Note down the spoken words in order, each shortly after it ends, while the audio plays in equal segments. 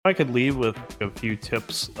I could leave with a few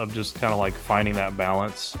tips of just kind of like finding that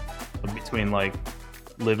balance between like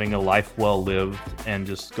living a life well lived and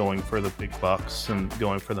just going for the big bucks and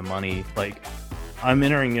going for the money. Like I'm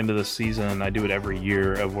entering into the season, I do it every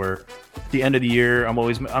year, of where at the end of the year,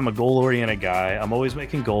 I'm a goal oriented guy. I'm always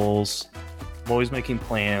making goals. I'm always making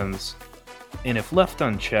plans. And if left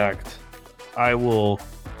unchecked, I will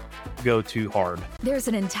go too hard. There's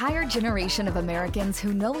an entire generation of Americans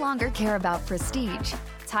who no longer care about prestige,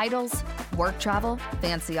 titles, work travel,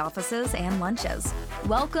 fancy offices, and lunches.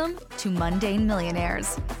 Welcome to Mundane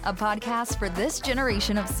Millionaires, a podcast for this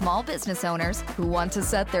generation of small business owners who want to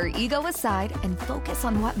set their ego aside and focus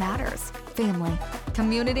on what matters: family,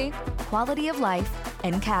 community, quality of life,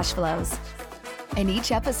 and cash flows. In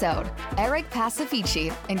each episode, Eric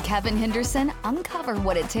Pacifici and Kevin Henderson uncover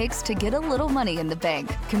what it takes to get a little money in the bank,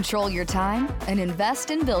 control your time, and invest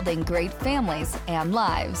in building great families and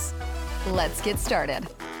lives. Let's get started.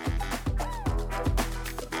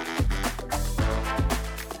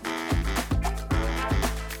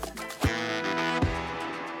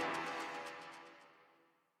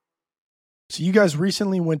 So you guys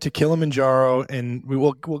recently went to Kilimanjaro, and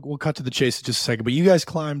we'll cut to the chase in just a second, but you guys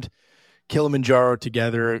climbed Kilimanjaro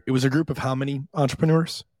together. It was a group of how many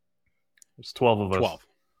entrepreneurs? There's 12 of us.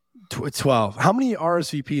 12. How many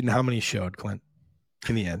RSVP'd and how many showed, Clint,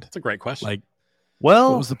 in the end? That's a great question.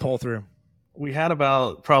 What was the pull through? We had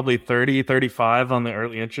about probably 30, 35 on the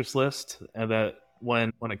early interest list. And that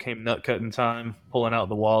when it came nut cutting time, pulling out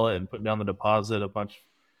the wallet and putting down the deposit, a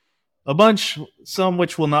bunch, some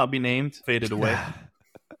which will not be named, faded away.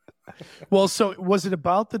 Well, so was it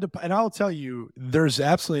about and I'll tell you, there's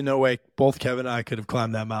absolutely no way both Kevin and I could have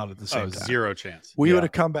climbed that mountain at the same time. Zero chance. We would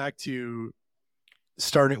have come back to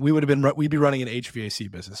starting. We'd be running an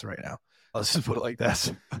HVAC business right now. Let's just put it like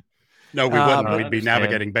that. No, we wouldn't. We'd be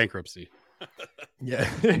navigating bankruptcy. Yeah.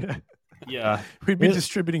 Yeah. We'd be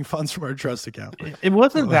distributing funds from our trust account. It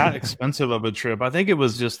wasn't that expensive of a trip. I think it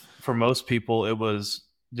was just, for most people, it was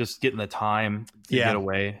just getting the time to get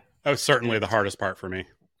away. That was certainly the hardest part for me.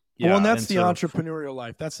 Yeah, well, and that's the entrepreneurial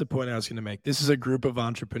life. That's the point I was going to make. This is a group of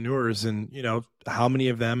entrepreneurs, and how many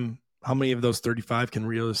of those 35 can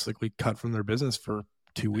realistically cut from their business for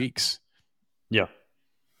 2 weeks? Yeah.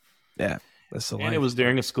 That's the life. And it was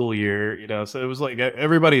during a school year, so it was like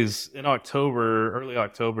everybody's in October, early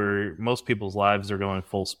October, most people's lives are going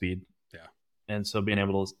full speed. Yeah. And so being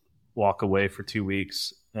able to walk away for 2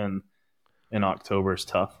 weeks and in October is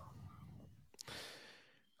tough.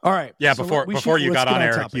 All right. Yeah. So before you got on,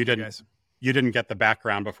 Eric, you didn't get the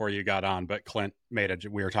background before you got on, but Clint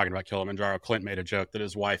we were talking about Kilimanjaro. Clint made a joke that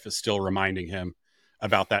his wife is still reminding him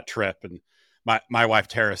about that trip. And my wife,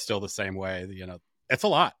 Tara, is still the same way. It's a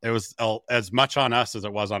lot. It was as much on us as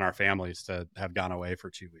it was on our families to have gone away for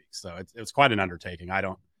 2 weeks. So it was quite an undertaking. I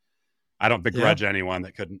don't begrudge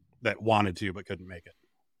anyone that wanted to, but couldn't make it.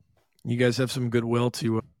 You guys have some goodwill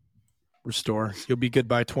to restore. You'll be good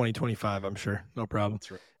by 2025, I'm sure. No problem. That's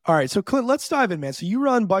right. All right. So Clint, let's dive in, man. So you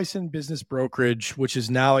run Bison Business Brokerage, which is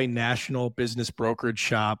now a national business brokerage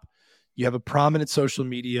shop. You have a prominent social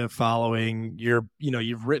media following.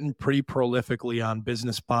 You've written pretty prolifically on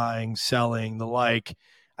business buying, selling, the like.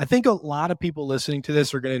 I think a lot of people listening to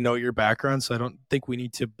this are going to know your background, so I don't think we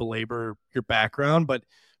need to belabor your background. But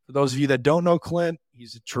for those of you that don't know Clint,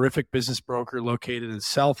 he's a terrific business broker located in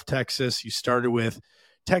South Texas. You started with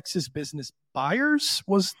Texas Business Buyers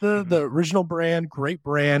was the original brand, great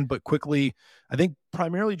brand, but quickly, I think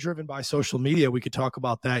primarily driven by social media. We could talk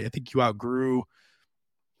about that. I think you outgrew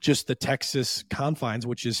just the Texas confines,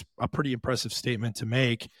 which is a pretty impressive statement to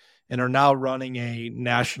make, and are now running a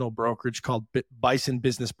national brokerage called Bison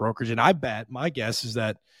Business Brokerage. And my guess is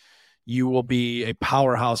that you will be a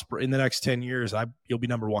powerhouse in the next 10 years. You'll be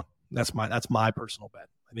number one. That's my personal bet.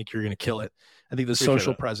 I think you're going to kill it. I think the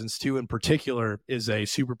social presence too, in particular, is a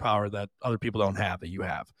superpower that other people don't have that you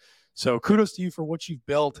have. So kudos to you for what you've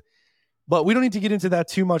built. But we don't need to get into that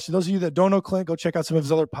too much. Those of you that don't know Clint, go check out some of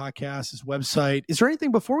his other podcasts, his website. Is there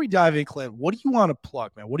anything before we dive in, Clint? What do you want to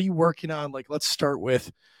plug, man? What are you working on? Let's start with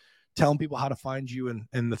telling people how to find you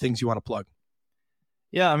and the things you want to plug.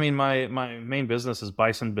 Yeah, I mean, my main business is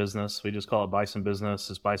Bison Business. We just call it Bison Business.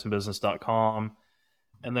 It's bisonbusiness.com.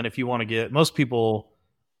 And then if you want to get, most people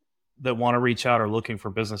that want to reach out are looking for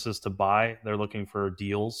businesses to buy. They're looking for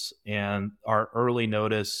deals. And our early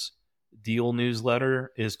notice deal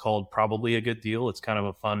newsletter is called Probably a Good Deal. It's kind of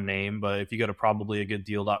a fun name, but if you go to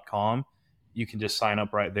probablyagooddeal.com, you can just sign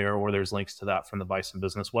up right there, or there's links to that from the Bison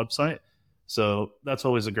Business website. So that's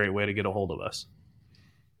always a great way to get a hold of us.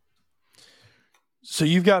 So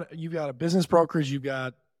you've got a business brokerage.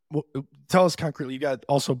 Tell us concretely, you got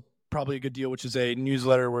also probably a good deal, which is a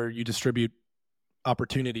newsletter where you distribute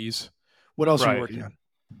opportunities. What else are you working on?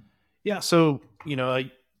 Yeah. So,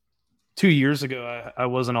 2 years ago, I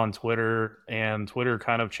wasn't on Twitter, and Twitter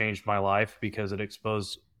kind of changed my life because it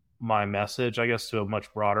exposed my message, I guess, to a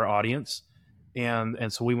much broader audience.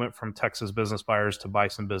 And so we went from Texas Business Buyers to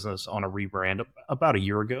Bison Business on a rebrand about a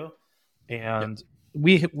year ago. And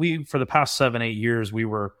we for the past 7-8 years, we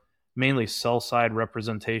were mainly sell-side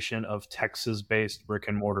representation of Texas-based brick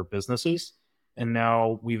and mortar businesses. And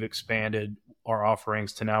now we've expanded our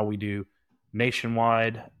offerings to now we do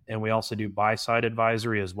nationwide, and we also do buy-side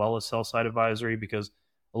advisory as well as sell-side advisory, because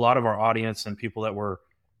a lot of our audience and people that were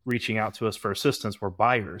reaching out to us for assistance were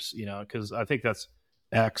buyers, because I think that's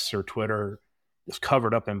X or Twitter is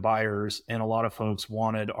covered up in buyers, and a lot of folks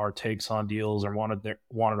wanted our takes on deals or wanted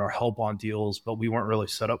our help on deals, but we weren't really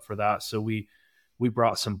set up for that. So we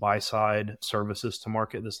brought some buy-side services to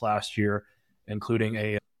market this last year, including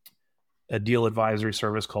a deal advisory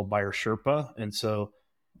service called Buyer Sherpa. And so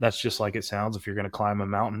that's just like it sounds. If you're going to climb a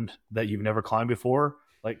mountain that you've never climbed before,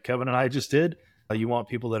 like Kevin and I just did, you want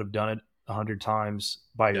people that have done it 100 times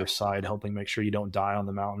by your side, helping make sure you don't die on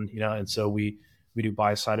the mountain, And so we do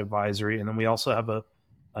buy-side advisory. And then we also have a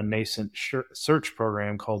nascent search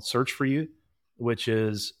program called Search for You, which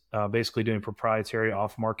is basically doing proprietary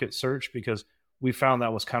off-market search, because we found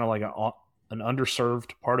that was kind of like an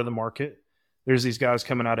underserved part of the market. There's these guys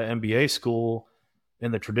coming out of MBA school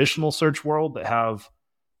in the traditional search world that have,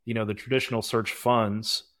 the traditional search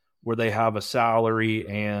funds where they have a salary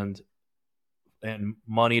and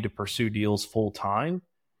money to pursue deals full time.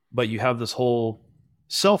 But you have this whole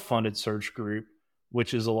self-funded search group,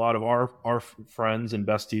 which is a lot of our friends and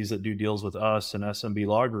besties that do deals with us and SMB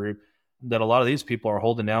Law Group, that a lot of these people are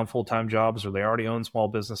holding down full-time jobs, or they already own small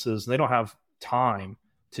businesses, and they don't have time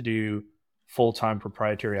to do full-time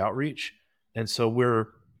proprietary outreach. And so we're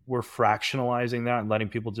fractionalizing that and letting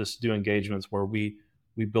people just do engagements where we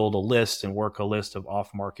build a list and work a list of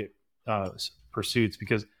off-market pursuits,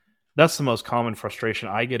 because that's the most common frustration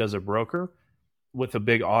I get as a broker with a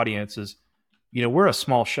big audience is, we're a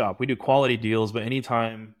small shop. We do quality deals, but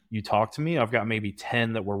anytime you talk to me, I've got maybe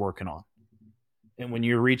 10 that we're working on. And when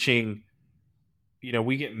you're reaching,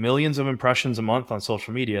 we get millions of impressions a month on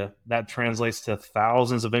social media. That translates to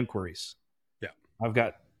thousands of inquiries. Yeah. I've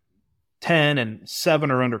got 10 and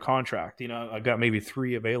 7 are under contract. I've got maybe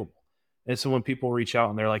 3 available. And so when people reach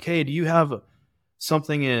out and they're like, hey, do you have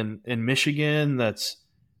something in Michigan that's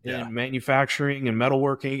in manufacturing and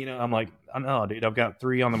metalworking? I'm like, I know, dude, I've got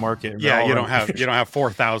 3 on the market. Yeah, you don't have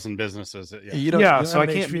 4,000 businesses. So I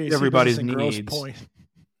can't meet everybody's needs.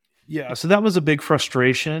 Yeah, so that was a big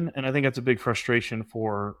frustration, and I think that's a big frustration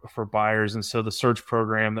for buyers. And so the search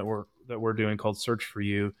program that we're doing called Search for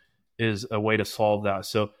You is a way to solve that.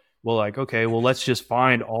 So we're like, okay, well, let's just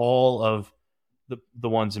find all of the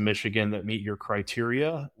ones in Michigan that meet your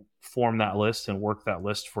criteria, form that list and work that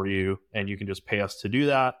list for you. And you can just pay us to do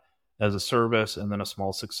that as a service, and then a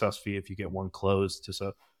small success fee if you get one closed. Just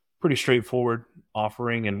a pretty straightforward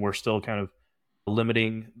offering. And we're still kind of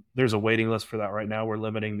limiting, there's a waiting list for that right now. We're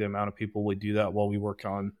limiting the amount of people we do that while we work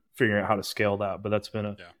on figuring out how to scale that. But that's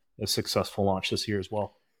been a successful launch this year as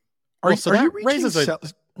well. Go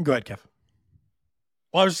ahead, Kev.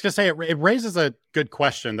 Well, I was just going to say, it raises a good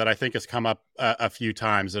question that I think has come up a few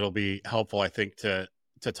times. It'll be helpful, I think, to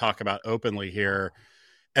talk about openly here.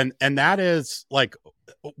 And that is, like,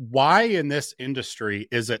 why in this industry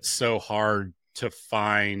is it so hard to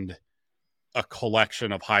find a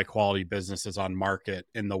collection of high quality businesses on market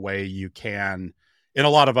in the way you can in a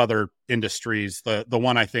lot of other industries? The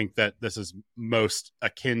one I think that this is most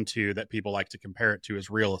akin to, that people like to compare it to, is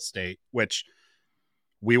real estate, which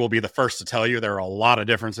we will be the first to tell you there are a lot of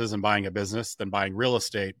differences in buying a business than buying real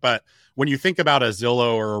estate. But when you think about a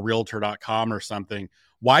Zillow or a Realtor.com or something,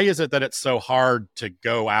 why is it that it's so hard to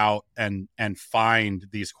go out and find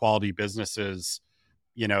these quality businesses,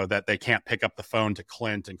 that they can't pick up the phone to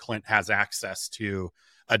Clint, and Clint has access to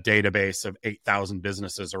a database of 8,000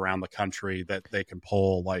 businesses around the country that they can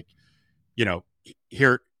pull? Like,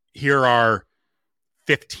 here are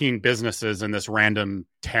 15 businesses in this random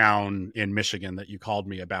town in Michigan that you called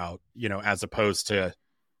me about, as opposed to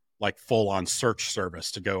like full on search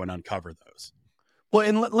service to go and uncover those. Well,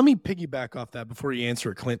 and let me piggyback off that before you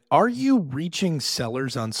answer it, Clint. Are you reaching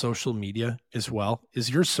sellers on social media as well? Is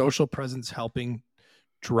your social presence helping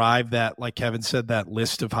drive that, like Kevin said, that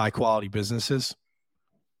list of high quality businesses?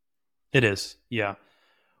 It is. Yeah.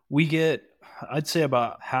 We get, I'd say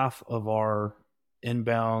about half of our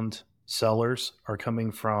inbound sellers are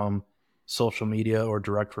coming from social media or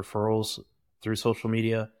direct referrals through social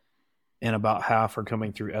media, and about half are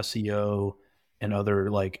coming through SEO and other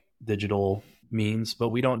like digital means, but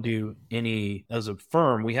we don't do any, as a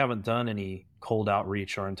firm, we haven't done any cold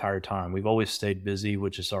outreach our entire time. We've always stayed busy,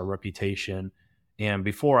 which is our reputation. And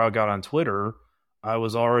before I got on Twitter, I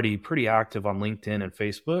was already pretty active on LinkedIn and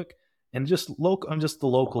Facebook, and I'm just the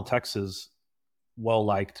local Texas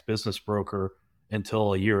well-liked business broker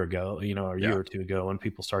until a year ago, a year or two ago, when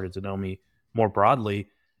people started to know me more broadly.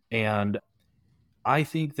 And I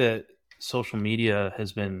think that social media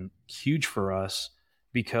has been huge for us,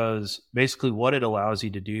 because basically what it allows you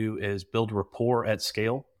to do is build rapport at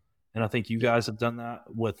scale. And I think you guys have done that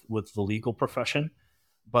with the legal profession.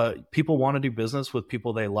 But people want to do business with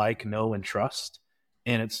people they like, know, and trust.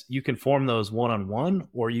 And you can form those one-on-one,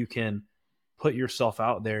 or you can put yourself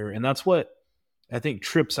out there. And that's what I think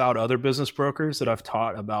trips out other business brokers that I've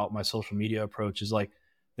taught about my social media approach, is like,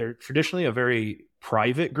 they're traditionally a very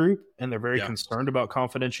private group, and they're very concerned about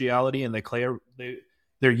confidentiality, and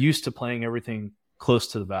they're used to playing everything close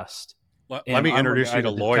to the vest. Let me introduce you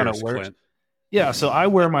to lawyers, Clint. Yeah, so I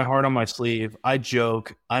wear my heart on my sleeve. I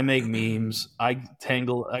joke. I make memes. I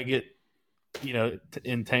get,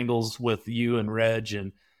 in tangles with you and Reg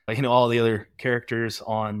and, all the other characters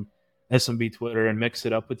on SMB Twitter, and mix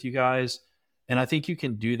it up with you guys. And I think you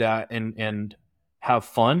can do that and have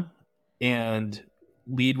fun and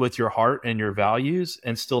lead with your heart and your values,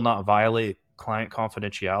 and still not violate client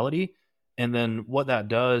confidentiality. And then what that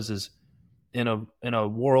does is, in a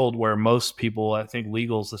world where most people, I think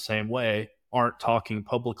legal's the same way, aren't talking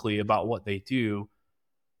publicly about what they do,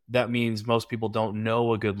 that means most people don't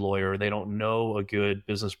know a good lawyer. They don't know a good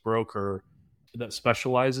business broker that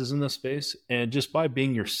specializes in this space. And just by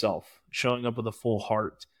being yourself, showing up with a full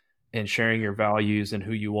heart and sharing your values and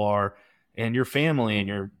who you are and your family and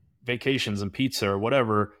your vacations and pizza or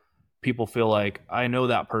whatever, people feel like, I know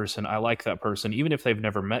that person, I like that person, even if they've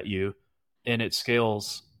never met you. And it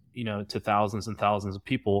scales, to thousands and thousands of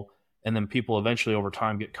people. And then people eventually over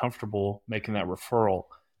time get comfortable making that referral.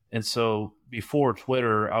 And so before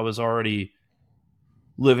Twitter, I was already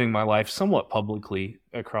living my life somewhat publicly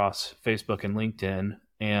across Facebook and LinkedIn.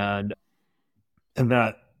 And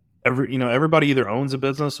that everybody either owns a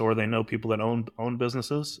business, or they know people that own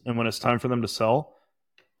businesses. And when it's time for them to sell,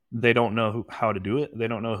 they don't know how to do it. They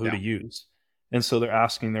don't know who to use. And so they're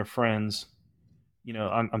asking their friends,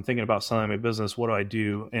 I'm thinking about selling my business. What do I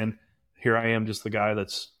do? And here I am, just the guy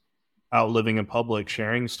that's out living in public,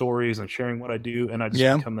 sharing stories and sharing what I do. And I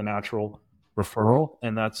just become the natural referral.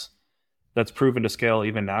 And that's proven to scale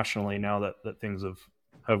even nationally now that things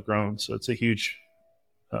have grown. So it's a huge,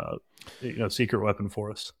 secret weapon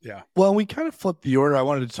for us. Yeah. Well, we kind of flipped the order. I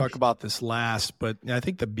wanted to talk about this last, but I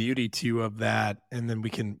think the beauty too of that, and then we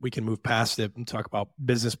can move past it and talk about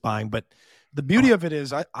business buying. But the beauty of it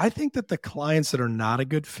is I think that the clients that are not a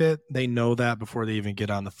good fit, they know that before they even get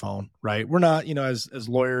on the phone, right? We're not, as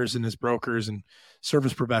lawyers and as brokers and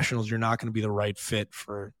service professionals, you're not going to be the right fit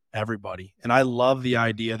for everybody. And I love the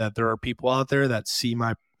idea that there are people out there that see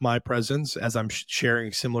my presence as I'm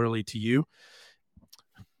sharing similarly to you.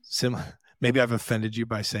 Maybe I've offended you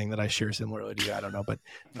by saying that I share similarly to you. I don't know, but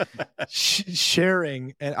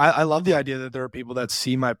sharing. And I love the idea that there are people that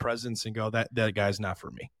see my presence and go, that guy's not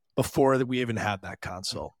for me, before that we even had that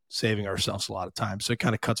console, saving ourselves a lot of time. So it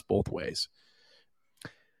kind of cuts both ways.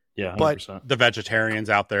 Yeah. 100%. But the vegetarians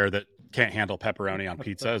out there that can't handle pepperoni on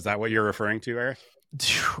pizza, is that what you're referring to, Eric?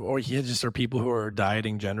 Or just are people who are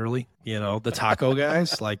dieting generally, the taco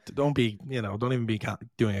guys, like don't even be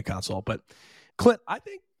doing a console. But Clint, I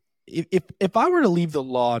think if I were to leave the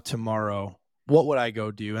law tomorrow, what would I go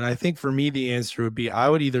do? And I think for me, the answer would be, I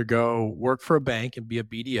would either go work for a bank and be a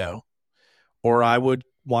BDO, or I would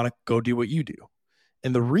want to go do what you do.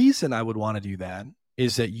 And the reason I would want to do that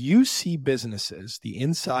is that you see businesses, the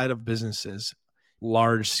inside of businesses,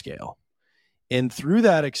 large scale. And through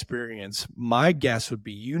that experience, my guess would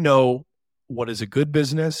be, what is a good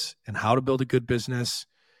business and how to build a good business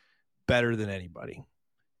better than anybody.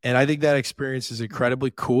 And I think that experience is incredibly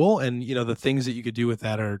cool. And, the things that you could do with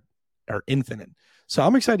that are infinite. So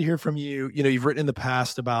I'm excited to hear from you. You've written in the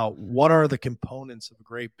past about what are the components of a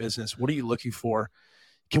great business? What are you looking for?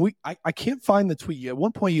 I can't find the tweet. At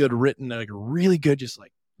one point you had written like a really good,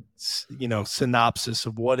 synopsis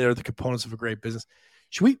of what are the components of a great business.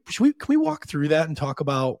 Can we walk through that and talk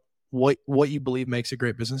about what you believe makes a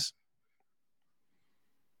great business?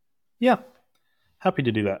 Yeah. Happy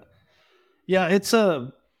to do that. Yeah. It's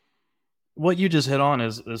what you just hit on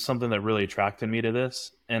is something that really attracted me to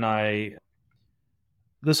this. And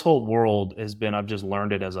this whole world I've just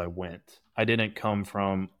learned it as I went. I didn't come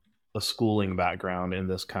from a schooling background in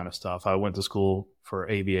this kind of stuff. I went to school for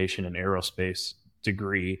aviation and aerospace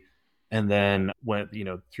degree, And then went,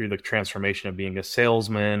 through the transformation of being a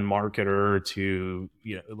salesman, marketer to,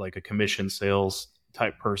 like a commission sales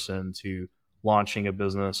type person to launching a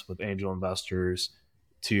business with angel investors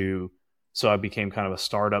so I became kind of a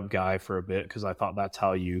startup guy for a bit because I thought that's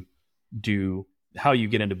how you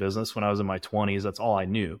get into business. When I was in my 20s, that's all I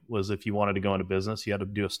knew was if you wanted to go into business, you had to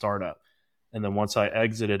do a startup. And then once I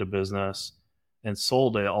exited a business and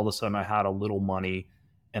sold it, all of a sudden I had a little money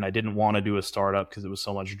and I didn't want to do a startup because it was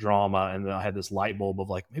so much drama. And then I had this light bulb of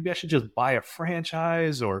like, maybe I should just buy a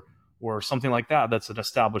franchise or something like that. That's an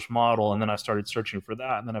established model. And then I started searching for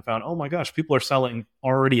that. And then I found, oh my gosh, people are selling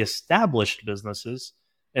already established businesses.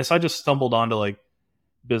 And so I just stumbled onto like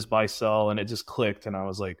Biz Buy Sell and it just clicked. And I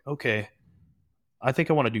was like, okay, I think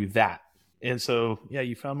I want to do that. And so, yeah,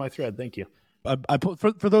 you found my thread. Thank you. I put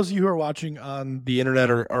for those of you who are watching on the internet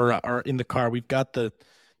or in the car, we've got the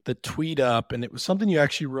tweet up, and it was something you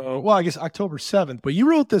actually wrote. Well, I guess October 7th, but you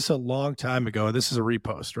wrote this a long time ago. This is a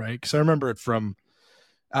repost, right? Because I remember it from.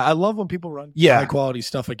 I love when people run high quality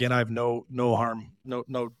stuff. Again, I have no harm,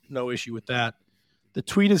 no issue with that. The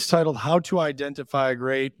tweet is titled "How to Identify a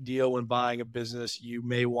Great Deal When Buying a Business. You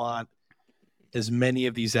may want as many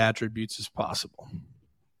of these attributes as possible."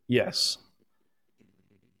 Yes.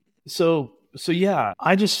 So yeah,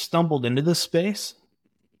 I just stumbled into this space.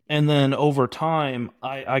 And then over time,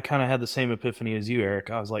 I kind of had the same epiphany as you, Eric.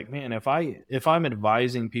 I was like, man, if I'm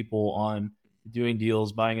advising people on doing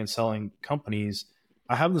deals, buying and selling companies,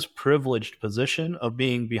 I have this privileged position of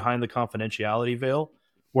being behind the confidentiality veil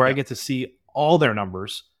where I get to see all their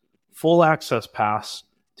numbers, full access pass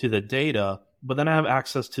to the data, but then I have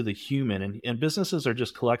access to the human. And businesses are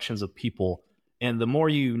just collections of people. And the more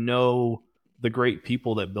you know the great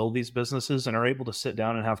people that build these businesses and are able to sit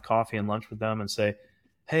down and have coffee and lunch with them and say,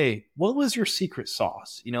 hey, what was your secret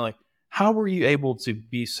sauce? Like, how were you able to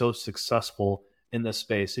be so successful in this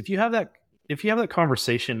space? If you have that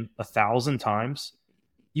conversation 1,000 times,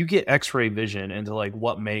 you get X-ray vision into like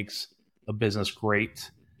what makes a business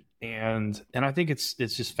great. And I think it's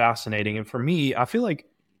just fascinating. And for me, I feel like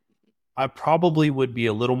I probably would be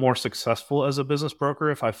a little more successful as a business broker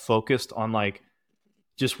if I focused on like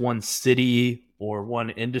just one city or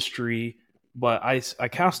one industry. But I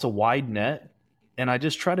cast a wide net. And I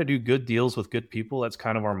just try to do good deals with good people. That's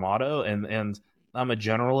kind of our motto. And I'm a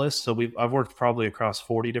generalist, so I've worked probably across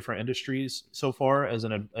 40 different industries so far as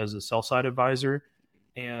a sell-side advisor.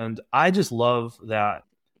 And I just love that,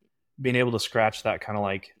 being able to scratch that kind of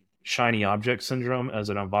like shiny object syndrome as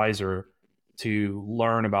an advisor, to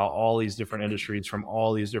learn about all these different industries from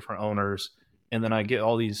all these different owners. And then I get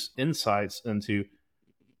all these insights into,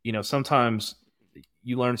 sometimes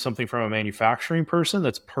you learn something from a manufacturing person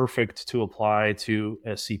that's perfect to apply to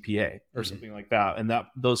a CPA or something like that. And that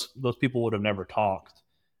those people would have never talked.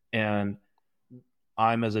 And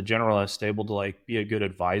I'm, as a generalist, able to like be a good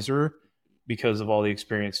advisor because of all the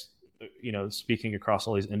experience, speaking across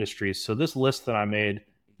all these industries. So this list that I made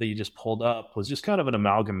that you just pulled up was just kind of an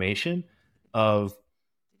amalgamation of,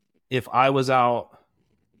 if I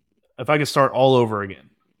could start all over again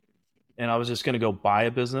and I was just going to go buy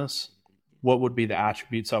a business, what would be the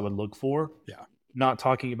attributes I would look for? Yeah. Not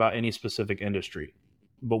talking about any specific industry,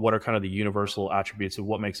 but what are kind of the universal attributes of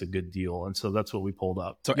what makes a good deal. And so that's what we pulled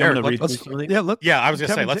up. So Eric, I was going to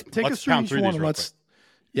let's pound through these.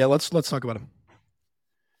 Let's talk about them.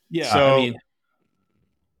 Yeah. So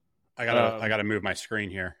I gotta move my screen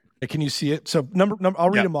here. Can you see it? So number I'll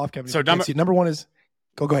read them off, Kevin. So number one is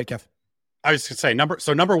go ahead, Kev. I was going to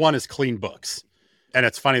say number one is clean books. And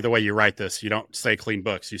it's funny the way you write this. You don't say clean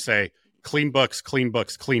books. You say clean books, clean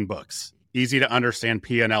books, clean books. Easy to understand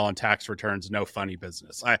P&L and tax returns, no funny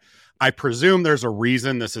business. I presume there's a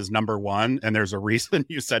reason this is number one, and there's a reason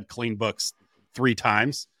you said clean books 3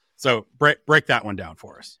 times. So break that one down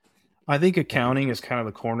for us. I think accounting is kind of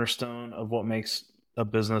the cornerstone of what makes a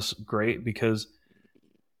business great, because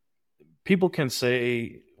people can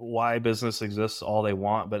say why business exists all they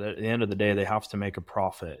want, but at the end of the day, they have to make a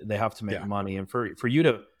profit. They have to make money. And for you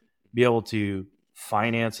to be able to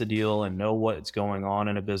finance a deal and know what's going on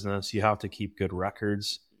in a business, you have to keep good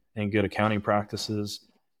records and good accounting practices.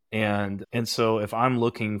 And so if I'm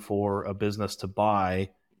looking for a business to buy,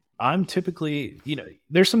 I'm typically,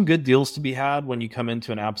 there's some good deals to be had when you come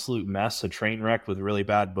into an absolute mess, a train wreck with really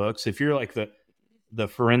bad books. If you're like the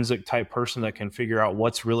forensic type person that can figure out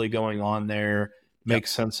what's really going on there, make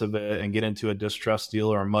sense of it, and get into a distressed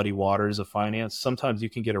deal or muddy waters of finance, sometimes you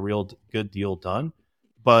can get a real good deal done.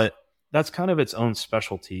 But that's kind of its own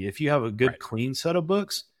specialty. If you have a good, clean set of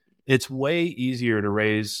books, it's way easier to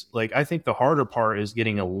raise. Like, I think the harder part is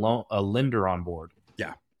getting a lender on board.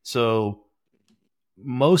 Yeah. So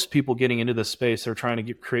most people getting into this space, they're trying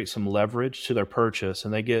to create some leverage to their purchase,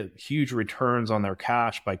 and they get huge returns on their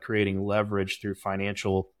cash by creating leverage through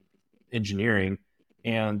financial engineering.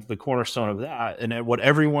 And the cornerstone of that, and what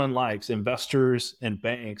everyone likes, investors and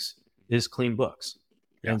banks, is clean books.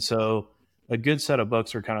 Yeah. And so a good set of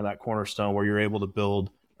books are kind of that cornerstone where you're able to build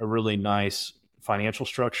a really nice financial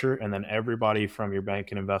structure, and then everybody from your bank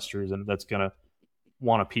and investors and that's going to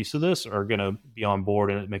want a piece of this are going to be on board,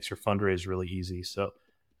 and it makes your fundraise really easy. So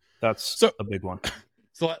that's a big one.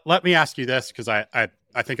 So let me ask you this, because I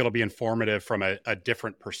think it'll be informative from a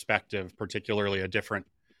different perspective, particularly a different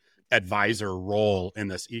advisor role in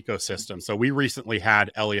this ecosystem. So we recently had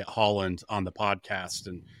Elliot Holland on the podcast,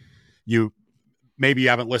 and maybe you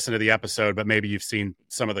haven't listened to the episode, but maybe you've seen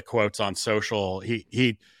some of the quotes on social.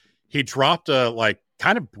 He dropped a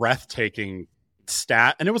kind of breathtaking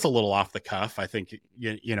stat, and it was a little off the cuff. I think,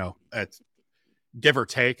 it's give or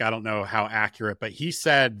take. I don't know how accurate, but he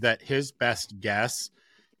said that his best guess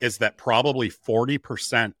is that probably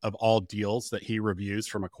 40% of all deals that he reviews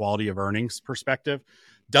from a quality of earnings perspective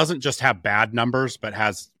doesn't just have bad numbers, but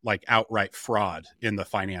has outright fraud in the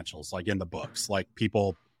financials, in the books,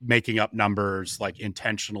 people making up numbers,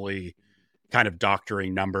 intentionally kind of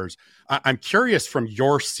doctoring numbers. I'm curious from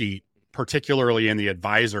your seat, particularly in the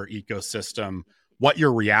advisor ecosystem, what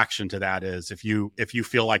your reaction to that is. If you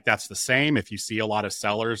feel like that's the same, if you see a lot of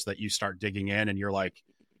sellers that you start digging in and you're like,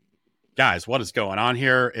 guys, what is going on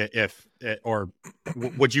here?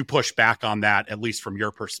 Would you push back on that, at least from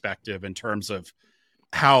your perspective, in terms of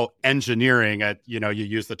how engineering you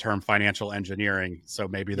use the term financial engineering. So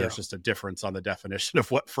maybe there's just a difference on the definition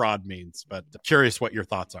of what fraud means, but curious what your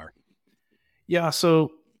thoughts are. Yeah.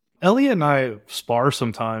 So Elliot and I spar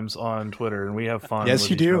sometimes on Twitter, and we have fun. Yes,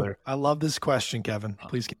 you do. Other. I love this question, Kevin.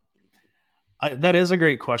 Please. That is a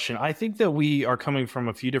great question. I think that we are coming from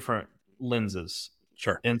a few different lenses.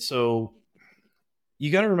 Sure. And so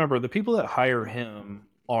you got to remember, the people that hire him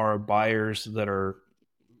are buyers that are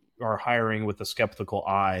hiring with a skeptical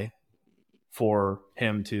eye for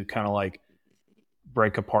him to kind of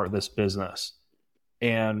break apart this business.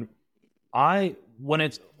 And I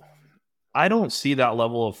don't see that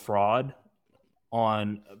level of fraud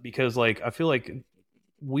because I feel like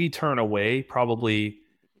we turn away probably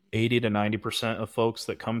 80 to 90% of folks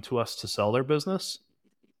that come to us to sell their business,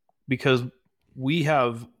 because we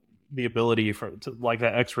have the ability to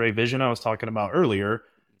that X-ray vision I was talking about earlier,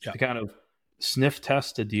 to kind of sniff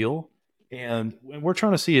test a deal. And we're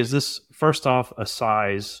trying to see, is this, first off, a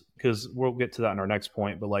size, because we'll get to that in our next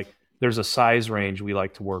point, but there's a size range we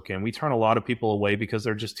like to work in. We turn a lot of people away because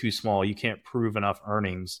they're just too small. You can't prove enough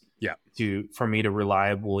earnings for me to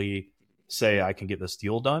reliably say I can get this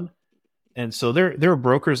deal done. And so there are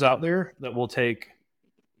brokers out there that will take,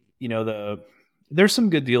 there's some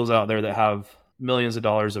good deals out there that have millions of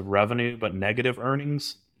dollars of revenue, but negative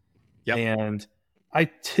earnings. Yep. And I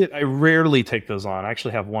rarely take those on. I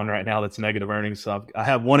actually have one right now that's negative earnings. So I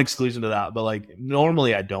have one exclusion to that, but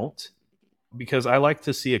normally I don't, because I like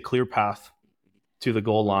to see a clear path to the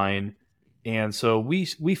goal line. And so we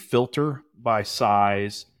filter by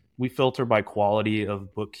size, we filter by quality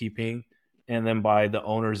of bookkeeping, and then by the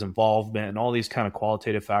owner's involvement and all these kind of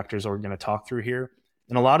qualitative factors that we're going to talk through here.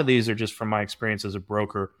 And a lot of these are just from my experience as a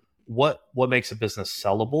broker. What makes a business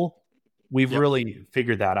sellable? We've really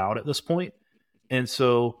figured that out at this point. And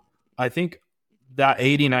so I think that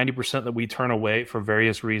 80, 90% that we turn away for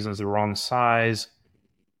various reasons, the wrong size,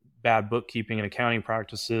 bad bookkeeping and accounting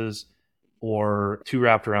practices, or too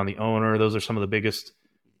wrapped around the owner, those are some of the biggest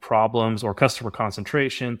problems, or customer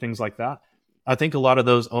concentration, things like that. I think a lot of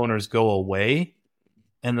those owners go away,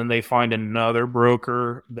 and then they find another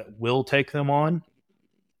broker that will take them on,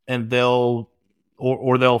 and they'll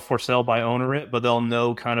for sale by owner it, but they'll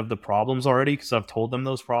know kind of the problems already because I've told them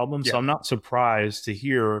those problems. Yeah. So I'm not surprised to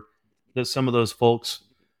hear that some of those folks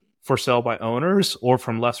for sale by owners or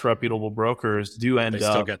from less reputable brokers do end up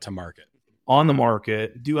still get to market on the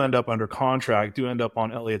market, do end up under contract, do end up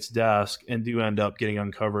on Elliot's desk, and do end up getting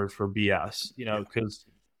uncovered for BS, because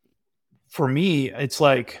for me, it's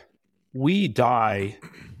we die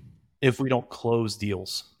if we don't close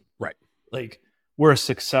deals. Right. We're a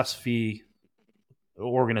success fee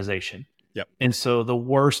organization. Yep. And so the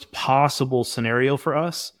worst possible scenario for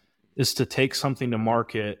us is to take something to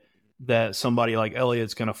market that somebody like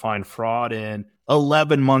Elliot's going to find fraud in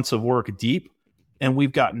 11 months of work deep, and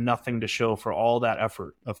we've got nothing to show for all that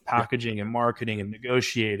effort of packaging and marketing and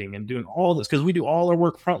negotiating and doing all this, because we do all our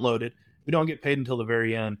work front loaded. We don't get paid until the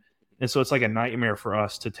very end. And so it's like a nightmare for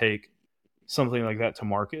us to take something like that to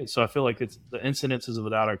market. So I feel like the incidences of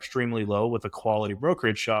that are extremely low with a quality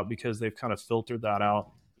brokerage shop, because they've kind of filtered that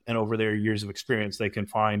out and over their years of experience, they can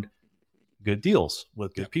find good deals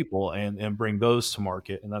with good people and bring those to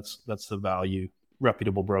market. And that's the value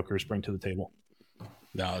reputable brokers bring to the table.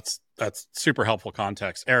 No, that's super helpful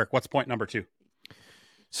context. Eric, what's point number 2?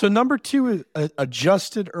 So number 2 is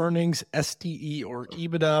adjusted earnings, SDE or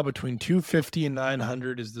EBITDA between 250 and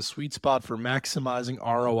 900 is the sweet spot for maximizing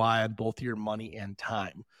ROI on both your money and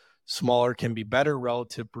time. Smaller can be better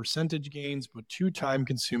relative percentage gains, but too time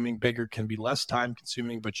consuming. Bigger can be less time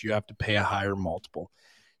consuming, but you have to pay a higher multiple.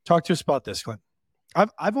 Talk to us about this, Clint.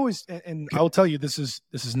 I've always, and I will tell you, this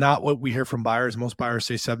is not what we hear from buyers. Most buyers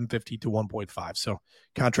say 750 to 1.5. So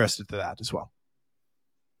contrast it to that as well.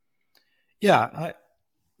 Yeah.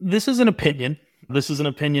 This is an opinion. This is an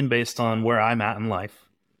opinion based on where I'm at in life.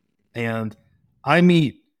 And I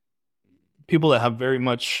meet people that have very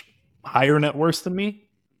much higher net worths than me,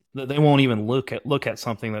 that they won't even look at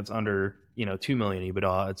something that's under, 2 million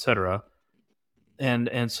EBITDA, et cetera.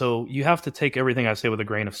 And so you have to take everything I say with a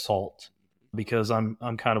grain of salt, because I'm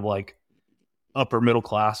kind of like upper middle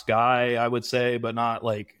class guy, I would say, but not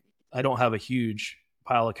like, I don't have a huge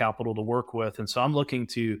pile of capital to work with. And so I'm looking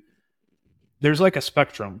to, there's like a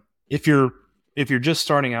spectrum. If you're just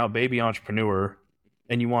starting out, baby entrepreneur,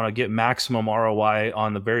 and you want to get maximum ROI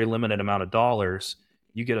on the very limited amount of dollars,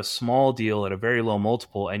 you get a small deal at a very low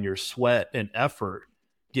multiple, and your sweat and effort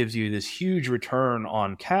gives you this huge return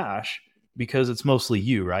on cash because it's mostly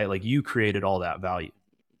you, right? Like you created all that value.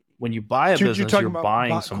 When you buy a business, you're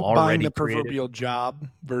buying some already the proverbial created job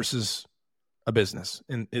versus a business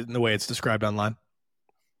in the way it's described online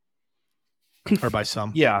or by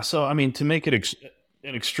some. Yeah. So, I mean, to make it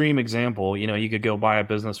an extreme example, you could go buy a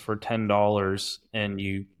business for $10 and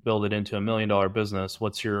you build it into $1 million business.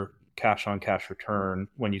 What's your cash on cash return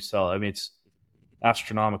when you sell it? I mean, it's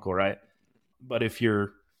astronomical, right? But if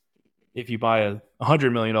you buy a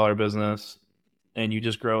 $100 million business and you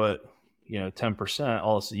just grow it, 10%,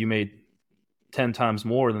 also you made 10 times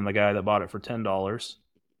more than the guy that bought it for $10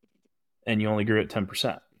 and you only grew it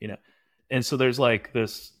 10%, And so there's like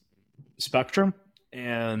this spectrum.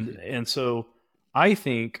 And so I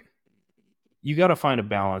think you got to find a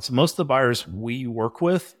balance. Most of the buyers we work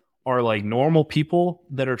with are like normal people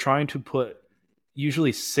that are trying to put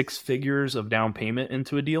usually 6 figures of down payment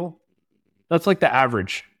into a deal. That's like the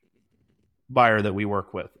average buyer that we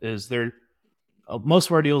work with. Most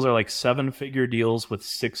of our deals are like 7-figure deals with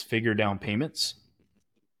 6-figure down payments.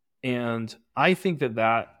 And I think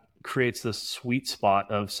that creates this sweet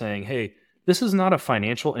spot of saying, hey, this is not a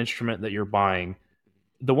financial instrument that you're buying.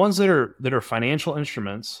 The ones that are financial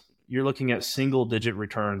instruments, you're looking at single digit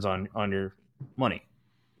returns on your money.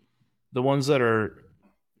 The ones that are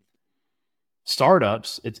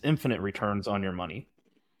startups, it's infinite returns on your money,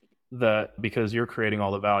 because you're creating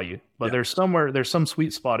all the value. But there's some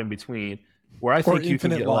sweet spot in between where I think you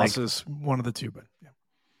can get losses, one of the two, but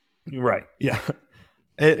right. Yeah.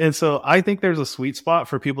 And so I think there's a sweet spot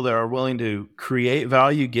for people that are willing to create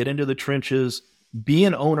value, get into the trenches, be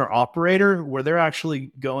an owner operator where they're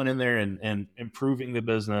actually going in there and improving the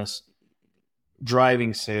business,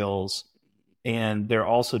 driving sales, and they're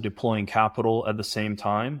also deploying capital at the same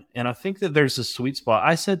time. And I think that there's a sweet spot.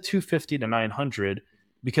 I said 250 to 900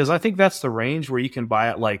 because I think that's the range where you can buy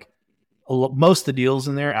at like most of the deals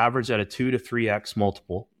in there average at a 2 to 3x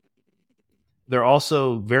multiple. They're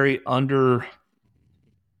also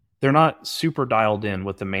they're not super dialed in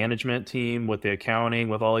with the management team, with the accounting,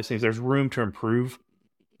 with all these things. There's room to improve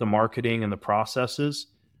the marketing and the processes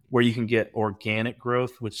where you can get organic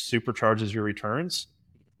growth, which supercharges your returns.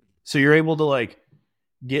 So you're able to like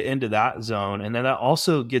get into that zone. And then that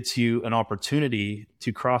also gets you an opportunity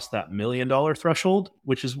to cross that $1 million threshold,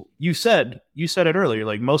 which is, you said it earlier,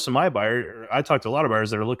 like most of my buyers, I talked to a lot of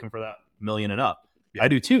buyers that are looking for that $1 million and up. Yeah. I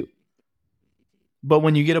do too. But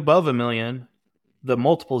when you get above $1 million, the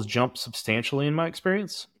multiples jump substantially in my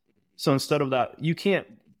experience. So instead of that, you can't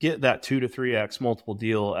get that 2 to 3x multiple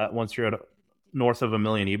deal once you're at north of $1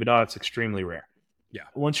 million EBITDA. It's extremely rare. Yeah.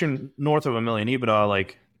 Once you're north of $1 million EBITDA,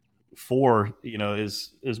 like 4,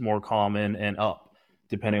 is more common and up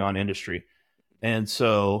depending on industry. And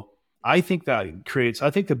so I think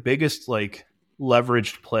the biggest like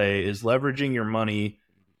leveraged play is leveraging your money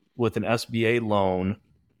with an SBA loan,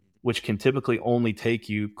 which can typically only take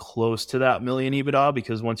you close to that $1 million EBITDA,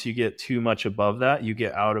 because once you get too much above that, you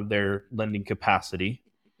get out of their lending capacity.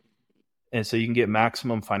 And so you can get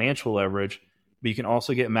maximum financial leverage, but you can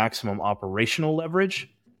also get maximum operational leverage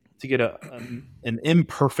to get an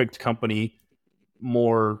imperfect company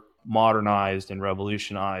more modernized and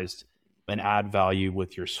revolutionized and add value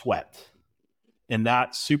with your sweat. And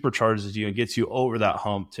that supercharges you and gets you over that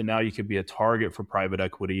hump to now you could be a target for private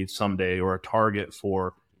equity someday, or a target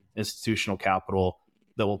for institutional capital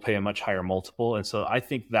that will pay a much higher multiple. And so I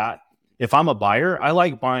think that if I'm a buyer, I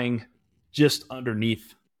like buying just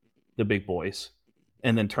underneath the big boys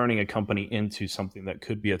and then turning a company into something that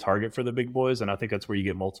could be a target for the big boys. And I think that's where you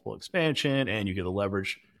get multiple expansion, and you get the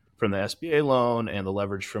leverage from the SBA loan and the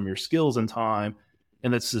leverage from your skills and time.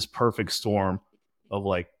 And it's this perfect storm of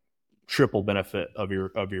like triple benefit of your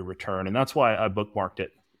return. And that's why I bookmarked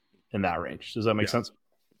it in that range. Does that make sense?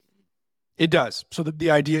 It does. So the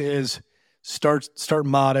idea is start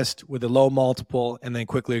modest with a low multiple and then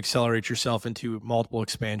quickly accelerate yourself into multiple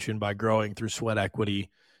expansion by growing through sweat equity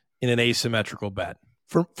in an asymmetrical bet.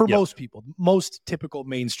 For most people, most typical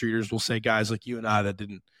Main Streeters will say guys like you and I that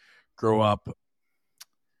didn't grow up,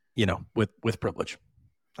 with privilege.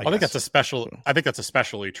 I think that's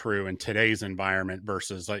especially true in today's environment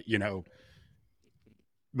versus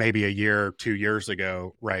maybe a year, 2 years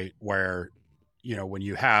ago, right? Where, when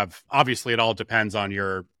you have, obviously it all depends on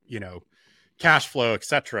your, cash flow, et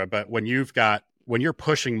cetera. But when you're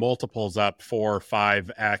pushing multiples up 4 or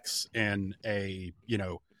 5x in a,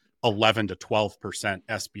 11 to 12%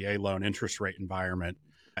 SBA loan interest rate environment,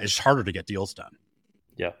 it's harder to get deals done.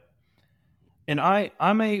 Yeah. And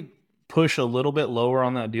I may push a little bit lower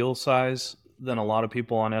on that deal size than a lot of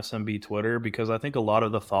people on SMB Twitter, because I think a lot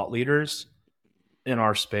of the thought leaders in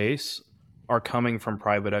our space are coming from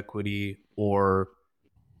private equity or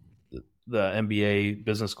the MBA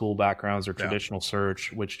business school backgrounds or traditional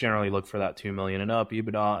search, which generally look for that 2 million and up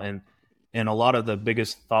EBITDA. And a lot of the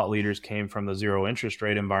biggest thought leaders came from the zero interest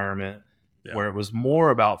rate environment, where it was more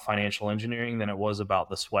about financial engineering than it was about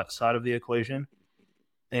the sweat side of the equation.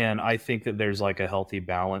 And I think that there's like a healthy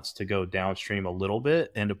balance to go downstream a little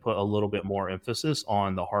bit and to put a little bit more emphasis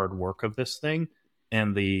on the hard work of this thing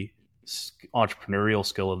and the entrepreneurial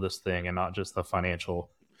skill of this thing, and not just the financial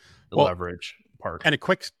leverage part. And a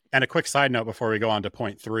quick side note before we go on to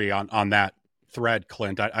point 3 on that thread,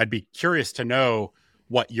 Clint, I'd be curious to know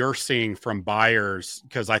what you're seeing from buyers,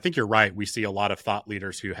 because I think you're right. We see a lot of thought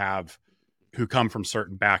leaders who come from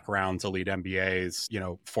certain backgrounds, elite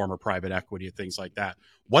MBAs, former private equity, things like that.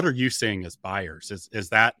 What are you seeing as buyers? Is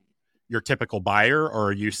that your typical buyer, or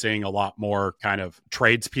are you seeing a lot more kind of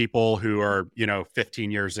tradespeople who are,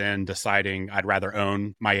 15 years in deciding I'd rather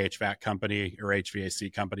own my HVAC company or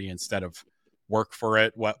HVAC company instead of work for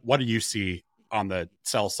it? What do you see on the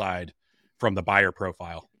sell side from the buyer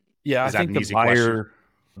profile? Yeah, I think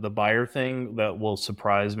the buyer thing that will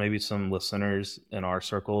surprise maybe some listeners in our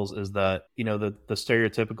circles is that, the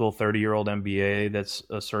stereotypical 30-year-old MBA that's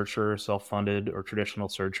a searcher, self-funded or traditional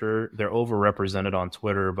searcher, they're overrepresented on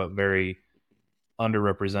Twitter, but very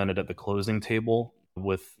underrepresented at the closing table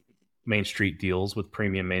with Main Street deals, with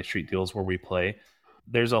premium Main Street deals where we play.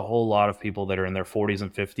 There's a whole lot of people that are in their 40s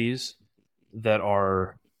and 50s that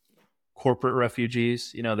are corporate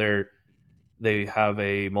refugees. They have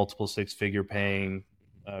a multiple 6-figure paying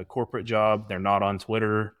corporate job. They're not on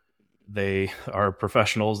Twitter. They are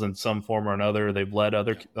professionals in some form or another. They've led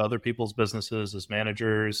other people's businesses as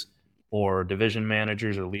managers or division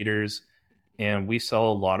managers or leaders, and we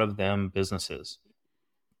sell a lot of them businesses.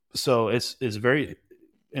 So it's very,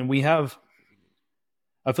 and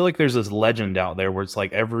I feel like there's this legend out there where it's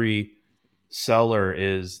like every seller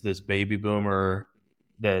is this baby boomer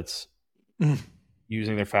that's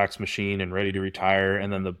using their fax machine and ready to retire,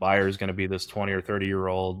 and then the buyer is going to be this 20 or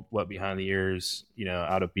 30-year-old wet behind the ears,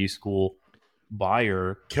 out of B school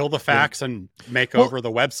buyer. Kill the fax and make over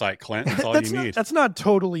the website, Clint. That's all you need. That's not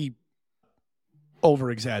totally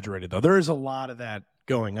over exaggerated though. There is a lot of that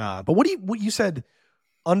going on. But what you said,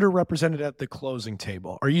 underrepresented at the closing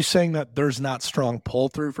table. Are you saying that there's not strong pull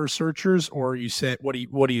through for searchers, or you said what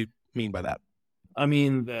do you mean by that? I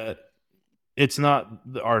mean that it's not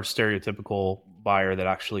our stereotypical buyer that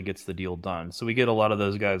actually gets the deal done. So we get a lot of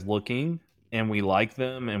those guys looking, and we like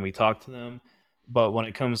them and we talk to them. But when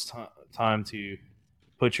it comes time to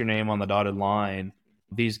put your name on the dotted line,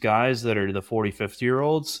 these guys that are the 40,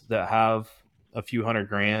 50-year-olds that have a few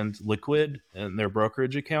 $100,000 liquid in their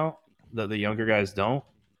brokerage account that the younger guys don't,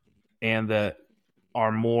 and that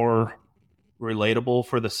are more relatable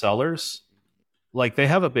for the sellers, like they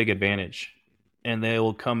have a big advantage, and they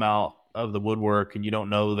will come out of the woodwork, and you don't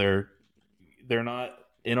know they're not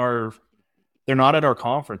at our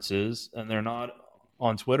conferences, and they're not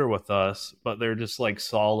on Twitter with us, but they're just like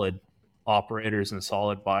solid operators and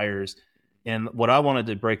solid buyers. And what I wanted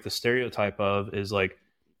to break the stereotype of is like,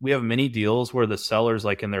 we have many deals where the seller's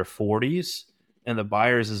like in their 40s and the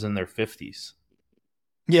buyers is in their 50s.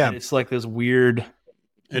 Yeah. And it's like this weird,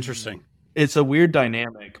 interesting. It's a weird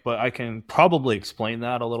dynamic, but I can probably explain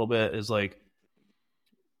that a little bit. Is like,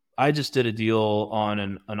 I just did a deal on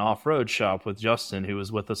an off-road shop with Justin, who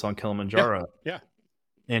was with us on Kilimanjaro. Yeah.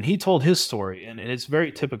 And he told his story, and it's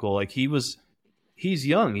very typical. Like he's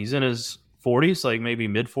young. He's in his 40s, like maybe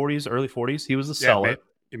mid 40s, early 40s. He was a seller.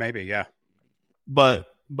 Maybe, yeah. But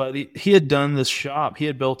he had done this shop. He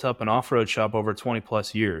had built up an off-road shop over 20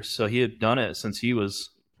 plus years. So he had done it since he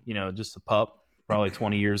was, just a pup, probably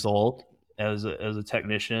 20 years old as a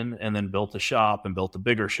technician, and then built a shop and built a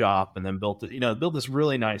bigger shop and then built this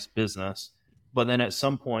really nice business. But then at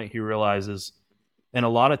some point he realizes, and a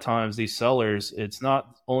lot of times these sellers, it's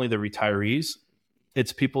not only the retirees,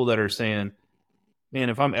 it's people that are saying, man,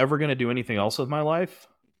 if I'm ever going to do anything else with my life,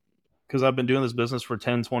 because I've been doing this business for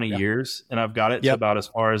 10, 20 years and I've got it to about as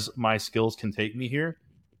far as my skills can take me here,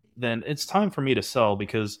 then it's time for me to sell.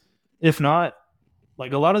 Because if not,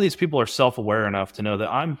 like a lot of these people are self-aware enough to know that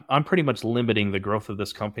I'm pretty much limiting the growth of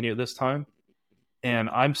this company at this time. And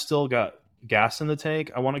I'm still got gas in the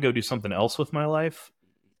tank. I want to go do something else with my life.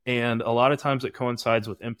 And a lot of times it coincides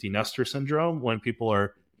with empty nester syndrome when people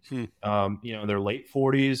are, in their late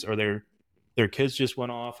 40s, or their kids just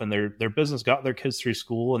went off and their business got their kids through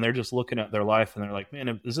school, and they're just looking at their life and they're like,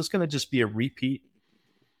 man, is this going to just be a repeat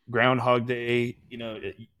Groundhog Day,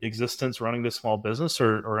 existence running this small business,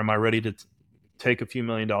 or am I ready to take a few $1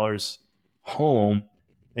 million home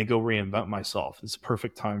and go reinvent myself? It's a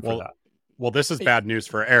perfect time for that. Well, this is bad news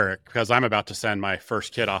for Eric, because I'm about to send my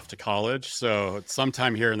first kid off to college. So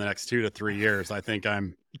sometime here in the next 2 to 3 years, I think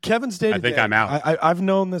I'm out. I've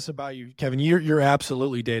known this about you, Kevin. You're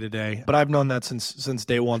absolutely day to day, but I've known that since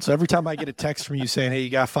day one. So every time I get a text from you saying, "Hey, you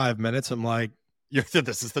got 5 minutes," I'm like,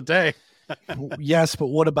 "This is the day." Yes, but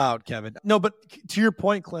what about Kevin? No, but to your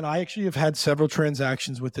point, Clint, I actually have had several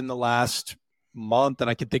transactions within the last month that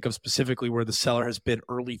I can think of specifically where the seller has been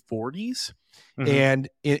early 40s. Mm-hmm. And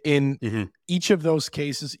in each of those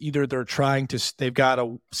cases, either they've got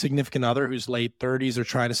a significant other who's late 30s or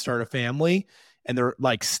trying to start a family, and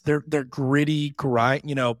they're gritty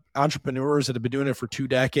grind, entrepreneurs that have been doing it for 2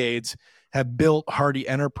 decades, have built hardy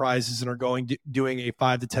enterprises and are doing a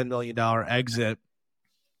 $5 to $10 million exit,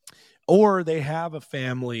 or they have a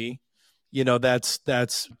family,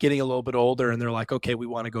 that's getting a little bit older, and they're like, okay, we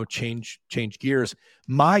want to go change gears.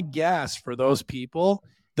 My guess for those people,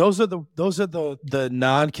 those are the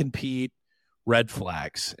non-compete red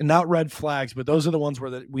flags, and not red flags, but those are the ones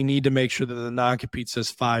where we need to make sure that the non-compete says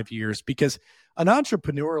 5 years, because an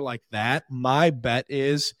entrepreneur like that, my bet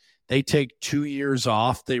is they take 2 years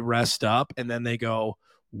off, they rest up, and then they go,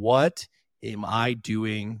 what am I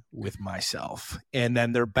doing with myself? And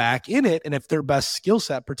then they're back in it. And if their best skill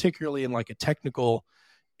set, particularly in like a technical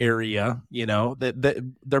area,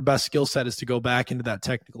 their best skill set is to go back into that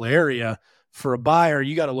technical area. For a buyer,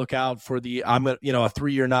 you got to look out for a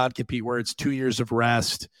 3-year non-compete where it's 2 years of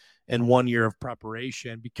rest and 1 year of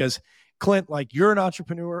preparation. Because Clint, like, you're an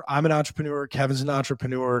entrepreneur, I'm an entrepreneur, Kevin's an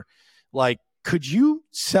entrepreneur. Like, could you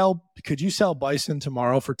sell Bison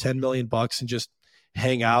tomorrow for $10 million and just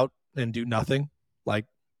hang out and do nothing? Like,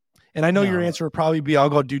 and I know your answer would probably be, I'll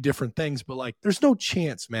go do different things, but like, there's no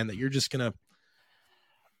chance, man, that you're just going to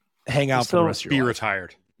hang out for the rest of your life.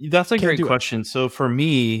 Retired. That's a great question. So for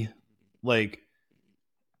me, like,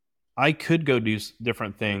 I could go do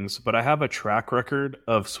different things, but I have a track record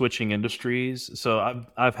of switching industries. So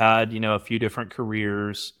I've had, a few different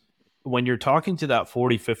careers. When you're talking to that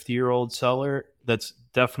 40, 50-year-old seller, that's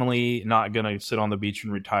definitely not going to sit on the beach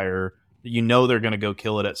and retire. They're going to go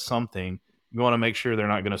kill it at something. You want to make sure they're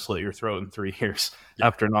not going to slit your throat in 3 years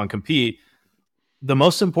after non-compete. The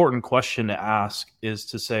most important question to ask is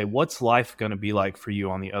to say, what's life going to be like for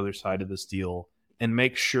you on the other side of this deal? And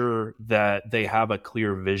make sure that they have a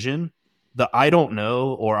clear vision. I don't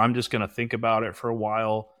know, or I'm just going to think about it for a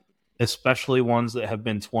while, especially ones that have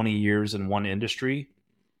been 20 years in one industry.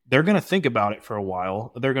 They're going to think about it for a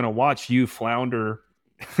while. They're going to watch you flounder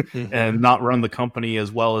and not run the company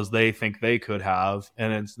as well as they think they could have.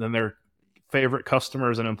 And then their favorite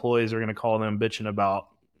customers and employees are going to call them bitching about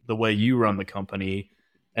the way you run the company.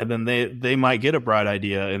 And then they might get a bright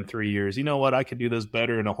idea in 3 years. You know what? I could do this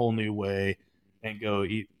better in a whole new way and go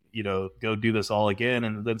do this all again,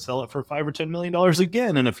 and then sell it for $5 or $10 million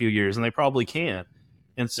again in a few years. And they probably can.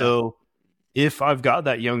 And so if I've got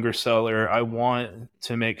that younger seller, I want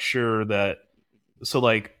to make sure that, so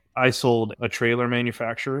like, I sold a trailer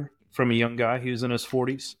manufacturer from a young guy who's in his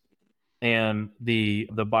 40s, and the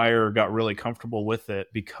buyer got really comfortable with it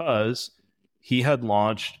because he had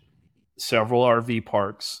launched several RV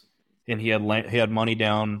parks, and he had money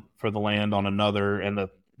down for the land on another, and the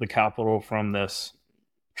capital from this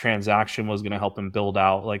transaction was going to help him build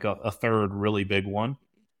out like a third really big one.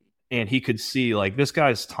 and he could see like this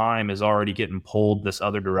guy's time is already getting pulled this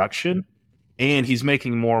other direction, and he's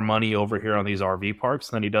making more money over here on these RV parks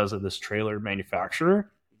than he does at this trailer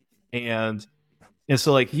manufacturer. And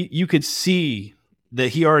so like you could see that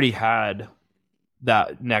he already had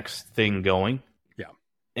that next thing going. Yeah.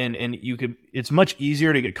 And it's much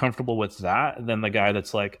easier to get comfortable with that than the guy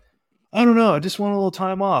that's like, I don't know, I just want a little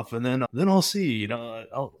time off and then I'll see, I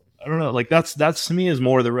don't know. Like that's to me is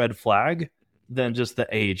more the red flag than just the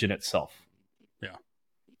age in itself. Yeah.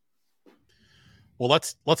 Well,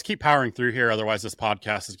 let's keep powering through here. Otherwise this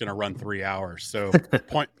podcast is going to run 3 hours. So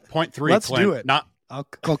point three, let's Clint, do it. I'll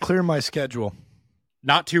clear my schedule.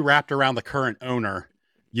 Not too wrapped around the current owner.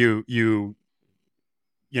 You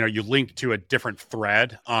link to a different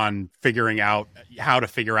thread on figuring out how to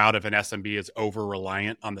figure out if an SMB is over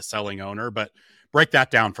reliant on the selling owner, but break that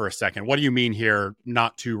down for a second. What do you mean here?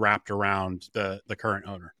 Not too wrapped around the current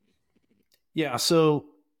owner? Yeah. So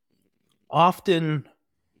often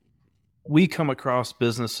we come across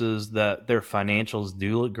businesses that their financials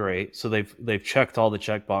do look great. So they've checked all the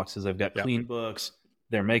check boxes. They've got clean books.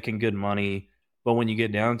 They're making good money. But when you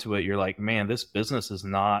get down to it, you're like, man, this business is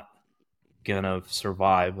not going to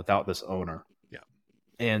survive without this owner. Yeah.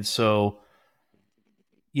 And so,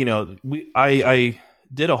 I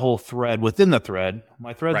did a whole thread within the thread.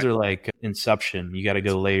 My threads are like Inception. You got to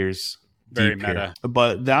go layers Very deep meta. here.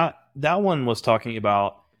 But that one was talking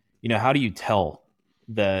about, how do you tell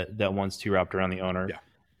that one's too wrapped around the owner? Yeah.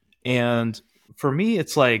 And for me,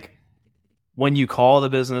 it's like when you call the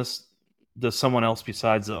business, does someone else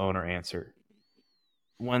besides the owner answer?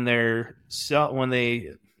 The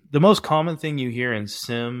most common thing you hear in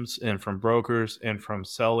Sims and from brokers and from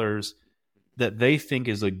sellers that they think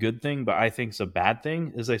is a good thing, but I think is a bad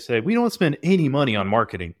thing, is they say, we don't spend any money on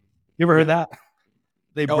marketing. You ever heard that?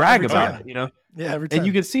 They brag about it, Yeah, every time. And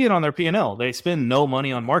you can see it on their P&L. They spend no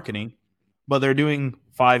money on marketing, but they're doing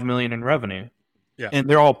 $5 million in revenue. Yeah. And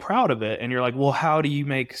they're all proud of it. And you're like, well, how do you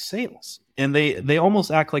make sales? And they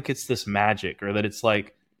almost act like it's this magic, or that it's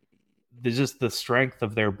like, just the strength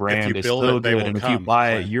of their brand is so good, and if you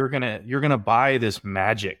buy it, you're gonna buy this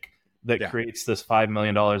magic that creates this $5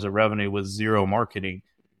 million of revenue with zero marketing.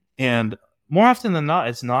 And more often than not,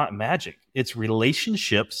 it's not magic. It's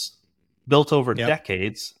relationships built over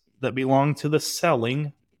decades that belong to the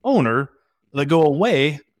selling owner that go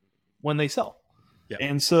away when they sell. Yep.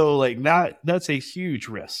 And so like that's a huge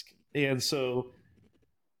risk. And so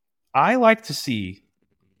I like to see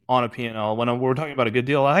on a P&L, when we're talking about a good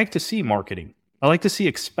deal, I like to see marketing. I like to see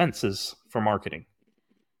expenses for marketing.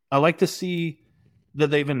 I like to see that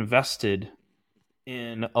they've invested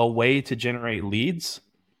in a way to generate leads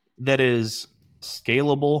that is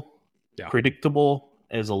scalable, predictable,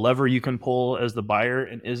 as a lever you can pull as the buyer,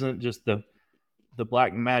 and isn't just the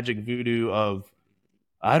black magic voodoo of,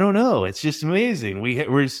 I don't know, it's just amazing.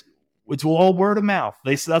 It's all word of mouth.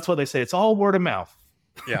 That's what they say. It's all word of mouth.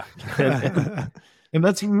 Yeah. And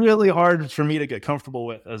that's really hard for me to get comfortable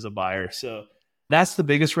with as a buyer. So that's the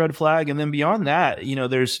biggest red flag. And then beyond that,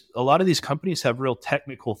 there's a lot of these companies have real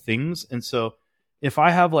technical things. And so if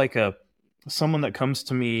I have like someone that comes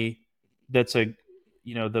to me that's the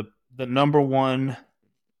number one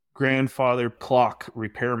grandfather clock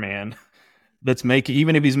repairman that's making,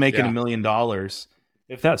 even if he's making $1 million,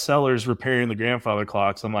 if that seller is repairing the grandfather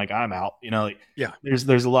clocks, I'm like, I'm out. There's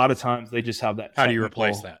a lot of times they just have that. How do you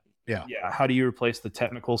replace that? Yeah. How do you replace the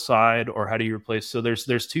technical side, or how do you replace? So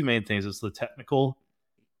there's two main things. It's the technical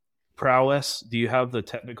prowess. Do you have the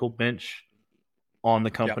technical bench on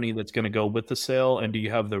the company that's going to go with the sale? And do you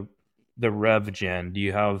have the rev gen? Do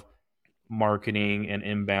you have marketing and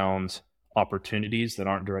inbound opportunities that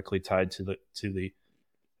aren't directly tied to the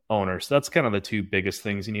owner? So that's kind of the two biggest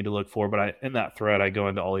things you need to look for. But in that thread, I go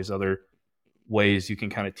into all these other ways you can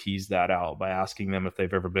kind of tease that out by asking them if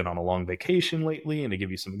they've ever been on a long vacation lately, and to give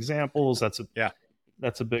you some examples. That's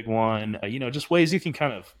a big one. Just ways you can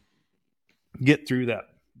kind of get through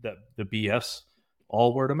the BS,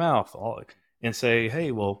 all word of mouth, and say,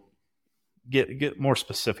 hey, well, get more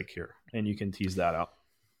specific here, and you can tease that out.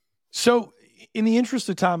 So in the interest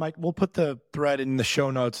of time, we'll put the thread in the show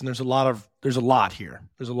notes, and there's a lot here.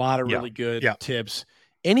 There's a lot of really good tips.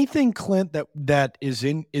 Anything, Clint, that is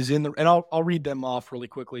in the, and I'll read them off really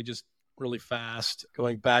quickly, just really fast,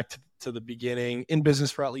 going back to the beginning. In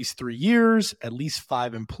business for at least 3 years, at least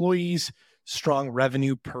 5 employees, strong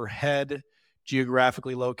revenue per head,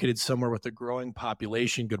 geographically located somewhere with a growing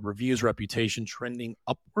population, good reviews, reputation trending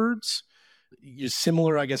upwards.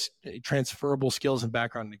 Similar, I guess, transferable skills and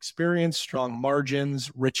background and experience, strong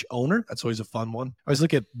margins, rich owner. That's always a fun one. I always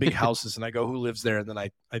look at big houses and I go, who lives there? And then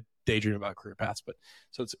I daydream about career paths. But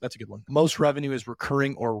so that's a good one. Most revenue is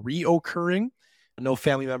recurring or reoccurring. No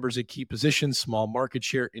family members in key positions, small market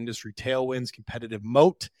share, industry tailwinds, competitive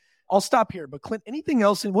moat. I'll stop here. But Clint, anything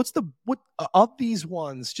else? And what of these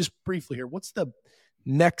ones, just briefly here, what's the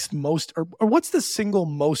next most, or what's the single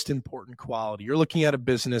most important quality? You're looking at a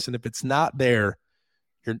business, and if it's not there,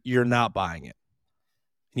 you're not buying it.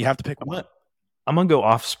 And you have to pick one. I'm gonna go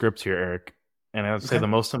off script here, Eric, and I would say the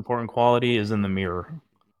most important quality is in the mirror.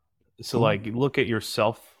 So, like, look at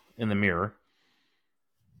yourself in the mirror,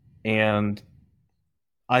 and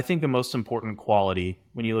I think the most important quality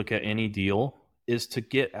when you look at any deal is to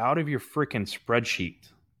get out of your freaking spreadsheet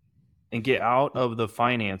and get out of the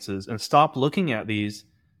finances and stop looking at these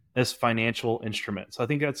as financial instruments. I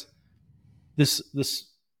think that's this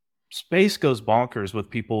space goes bonkers with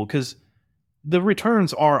people because the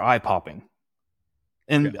returns are eye-popping.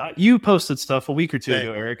 And you posted stuff a week or two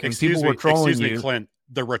ago, Eric, and people were trolling you. Clint,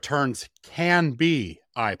 the returns can be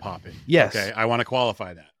eye-popping. Yes. Okay, I want to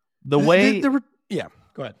qualify that. The way... Yeah,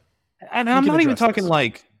 go ahead. And I'm not even talking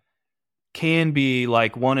like can be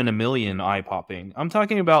like 1 in a million eye-popping. I'm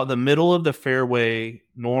talking about the middle of the fairway,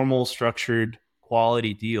 normal, structured,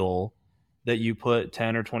 quality deal that you put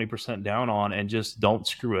 10 or 20% down on and just don't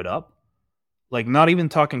screw it up. Like, not even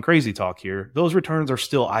talking crazy talk here. Those returns are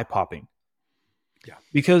still eye-popping. Yeah.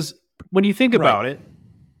 Because when you think about it,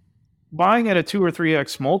 buying at a 2 or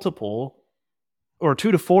 3x multiple or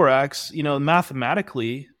 2 to 4x,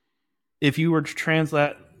 mathematically, if you were to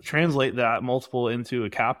translate that multiple into a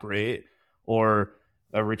cap rate or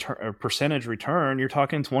a percentage return, you're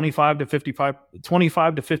talking 25 to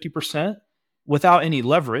 50% without any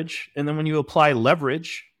leverage. And then when you apply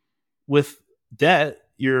leverage with debt,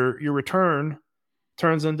 your return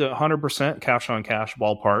turns into 100% cash on cash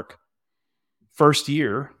ballpark first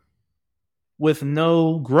year with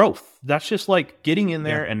no growth. That's just like getting in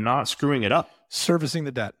there and not screwing it up. Servicing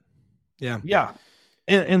the debt. Yeah. Yeah.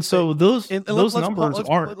 And so those numbers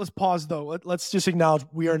aren't. Let's pause though. Let's just acknowledge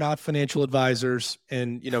we are not financial advisors,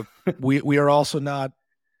 and we are also not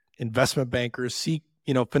investment bankers. Seek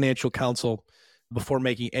financial counsel before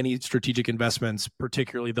making any strategic investments,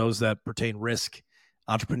 particularly those that pertain risk.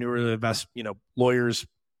 Entrepreneurial lawyers,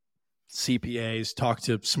 CPAs. Talk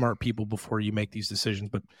to smart people before you make these decisions.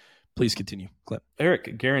 But please continue, Clint.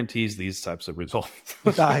 Eric guarantees these types of results.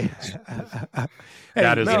 I'm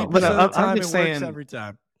just saying every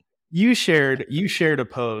time. You shared a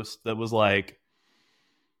post that was like,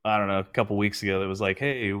 I don't know, a couple weeks ago that was like,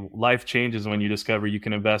 hey, life changes when you discover you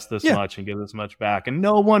can invest this much and give this much back. And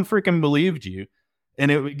no one freaking believed you. And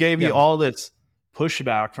it gave you all this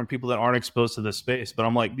pushback from people that aren't exposed to this space. But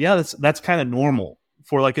I'm like, yeah, that's kind of normal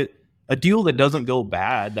for like a deal that doesn't go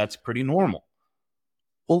bad. That's pretty normal.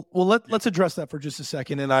 Well, let's address that for just a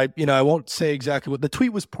second. And I won't say exactly what the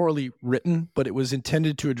tweet was. Poorly written, but it was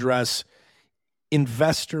intended to address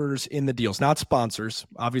investors in the deals, not sponsors.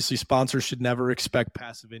 Obviously, sponsors should never expect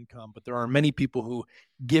passive income, but there are many people who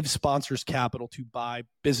give sponsors capital to buy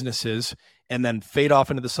businesses and then fade off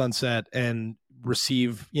into the sunset and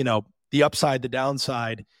receive, the upside, the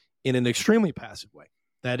downside in an extremely passive way.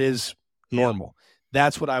 That is normal.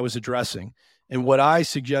 That's what I was addressing. And what I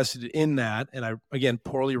suggested in that, and again,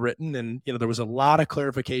 poorly written, and there was a lot of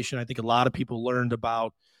clarification. I think a lot of people learned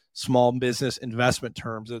about small business investment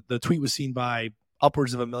terms. The tweet was seen by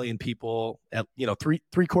upwards of 1 million people at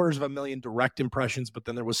three quarters of a million direct impressions, but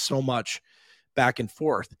then there was so much back and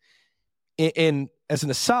forth. And as an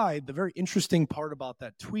aside, the very interesting part about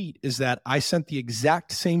that tweet is that I sent the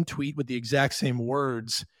exact same tweet with the exact same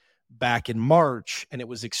words back in March, and it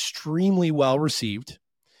was extremely well received.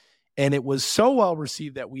 And it was so well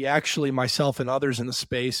received that we actually, myself and others in the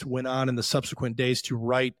space, went on in the subsequent days to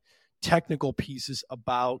write technical pieces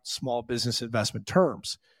about small business investment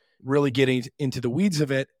terms, really getting into the weeds of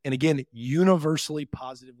it. And again, universally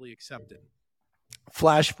positively accepted.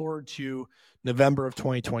 Flash forward to November of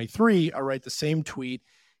 2023, I write the same tweet,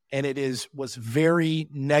 and was very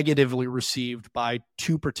negatively received by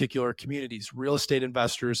two particular communities, real estate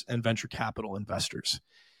investors and venture capital investors.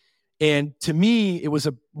 And to me, it was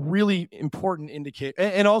a really important indicator,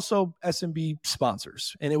 and also SMB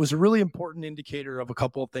sponsors. And it was a really important indicator of a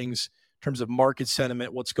couple of things in terms of market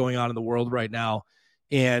sentiment, what's going on in the world right now,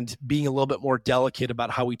 and being a little bit more delicate about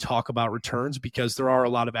how we talk about returns, because there are a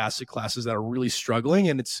lot of asset classes that are really struggling,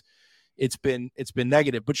 and it's been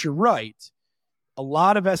negative. But you're right. A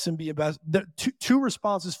lot of SMB investors, two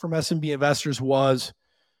responses from SMB investors was,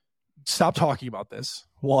 stop talking about this.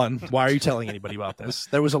 One, why are you telling anybody about this?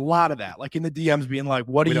 There was a lot of that, like in the DMs being like,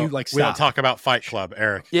 what do you like? Stop. We don't talk about Fight Club,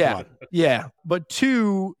 Eric. Yeah. Yeah. But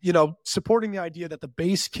two, supporting the idea that the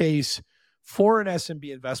base case for an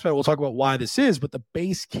SMB investment, we'll talk about why this is, but the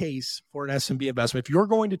base case for an SMB investment, if you're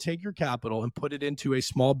going to take your capital and put it into a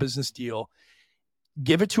small business deal,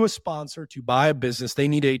 give it to a sponsor to buy a business. They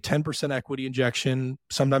need a 10% equity injection,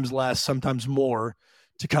 sometimes less, sometimes more,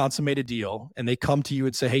 to consummate a deal. And they come to you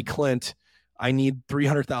and say, hey, Clint, I need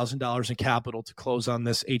 $300,000 in capital to close on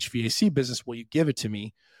this HVAC business. Will you give it to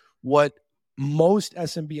me? What most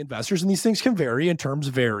SMB investors, and these things can vary, and terms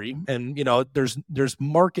vary, and there's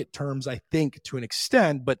market terms, I think, to an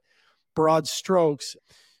extent, but broad strokes,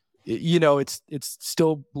 it's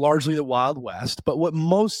still largely the Wild West. But what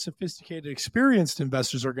most sophisticated, experienced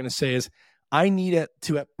investors are going to say is, I need it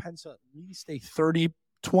to at pencil at least a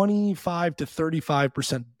 25 to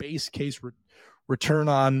 35% base case return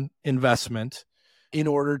on investment in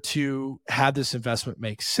order to have this investment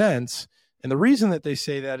make sense. And the reason that they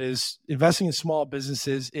say that is investing in small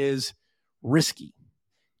businesses is risky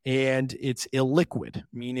and it's illiquid,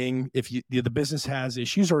 meaning if the business has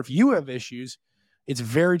issues or if you have issues, it's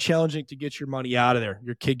very challenging to get your money out of there.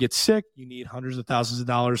 Your kid gets sick, you need hundreds of thousands of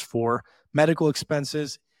dollars for medical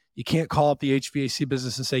expenses. You can't call up the HVAC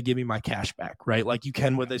business and say, give me my cash back, right? Like you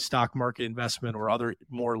can with a stock market investment or other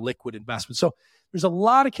more liquid investments. So there's a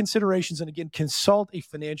lot of considerations. And again, consult a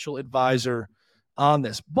financial advisor on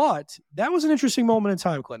this. But that was an interesting moment in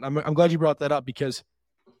time, Clint. I'm glad you brought that up because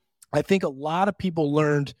I think a lot of people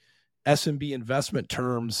learned SMB investment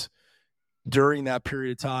terms during that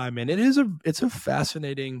period of time. And it's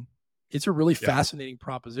a really fascinating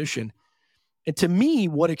proposition. And to me,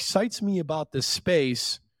 what excites me about this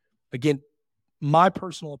space, again, my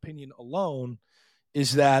personal opinion alone,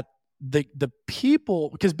 is that the people,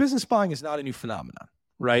 because business buying is not a new phenomenon,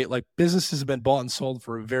 right? Like businesses have been bought and sold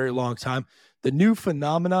for a very long time. The new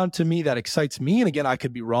phenomenon to me that excites me, and again, I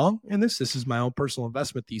could be wrong in this is my own personal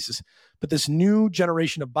investment thesis, but this new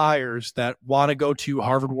generation of buyers that want to go to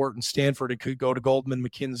Harvard, Wharton, Stanford, and could go to Goldman,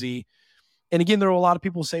 McKinsey. And again, there are a lot of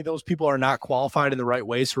people who say those people are not qualified in the right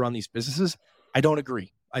ways to run these businesses. I don't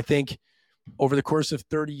agree. I think over the course of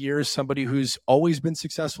 30 years, somebody who's always been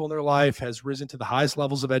successful in their life, has risen to the highest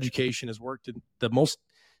levels of education, has worked in the most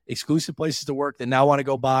exclusive places to work, that now want to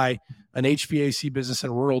go buy an HVAC business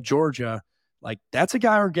in rural Georgia, like that's a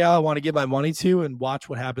guy or gal I want to give my money to and watch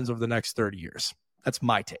what happens over the next 30 years. That's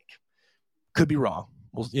my take. Could be wrong.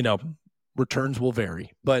 Well, returns will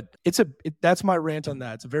vary, but that's my rant on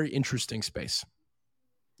that. It's a very interesting space.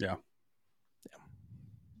 Yeah.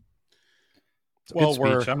 Well,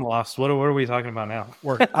 I'm lost. What are we talking about now?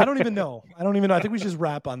 I don't even know. I think we should just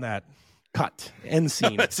wrap on that. Cut. End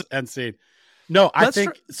scene. End scene. No, I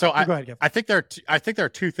think go ahead, I think there are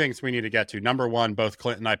two things we need to get to. Number one, both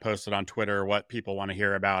Clint and I posted on Twitter what people want to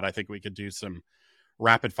hear about. I think we could do some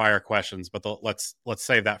rapid fire questions, but let's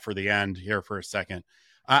save that for the end here for a second.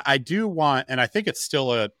 I do want, and I think it's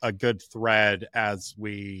still a good thread as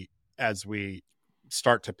we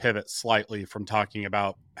start to pivot slightly from talking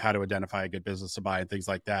about how to identify a good business to buy and things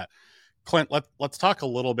like that. Clint, let's talk a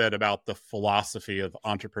little bit about the philosophy of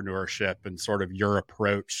entrepreneurship and sort of your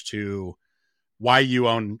approach to why you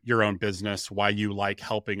own your own business, why you like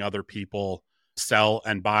helping other people sell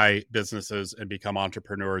and buy businesses and become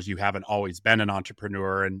entrepreneurs. You haven't always been an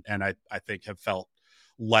entrepreneur, and I think have felt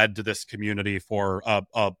led to this community for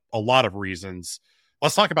a lot of reasons.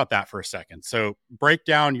 Let's talk about that for a second. So break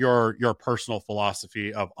down your personal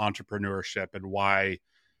philosophy of entrepreneurship and why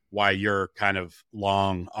you're kind of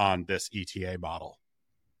long on this ETA model.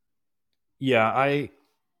 Yeah,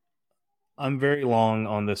 I'm very long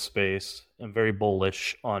on this space. I'm very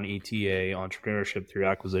bullish on ETA, entrepreneurship through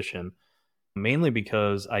acquisition, mainly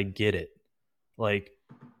because I get it. Like,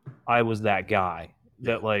 I was that guy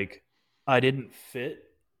that, like, I didn't fit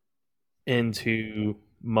into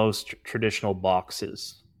most traditional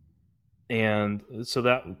boxes. And so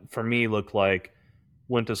that, for me, looked like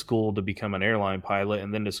went to school to become an airline pilot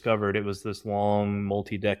and then discovered it was this long,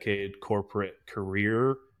 multi-decade corporate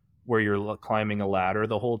career where you're climbing a ladder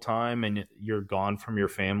the whole time and you're gone from your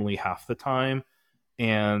family half the time.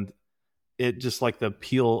 And it just, like, the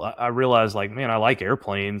appeal, I realized, like, man, I like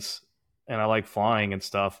airplanes and I like flying and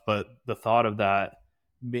stuff, but the thought of that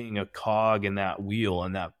being a cog in that wheel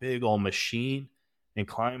and that big old machine and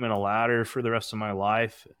climbing a ladder for the rest of my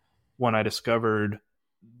life, when I discovered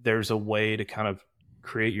there's a way to kind of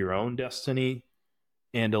create your own destiny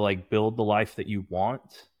and to, like, build the life that you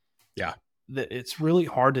want. Yeah. It's really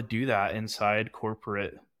hard to do that inside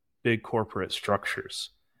big corporate structures.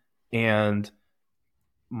 And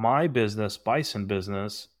my business, Bison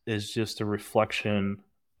Business, is just a reflection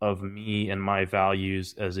of me and my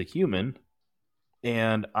values as a human.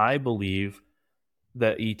 And I believe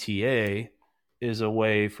that ETA is a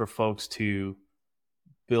way for folks to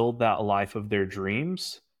build that life of their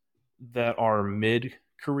dreams that are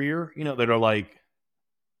mid-career, that are like,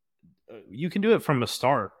 you can do it from the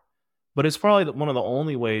start, but it's probably one of the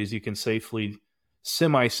only ways you can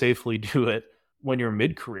semi-safely do it when you're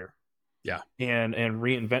mid-career. Yeah. And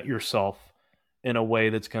reinvent yourself in a way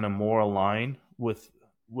that's going to more align with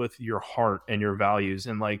your heart and your values.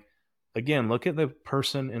 And like, again, look at the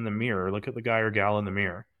person in the mirror, look at the guy or gal in the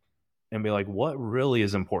mirror and be like, what really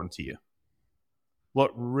is important to you?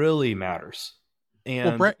 What really matters?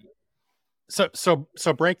 And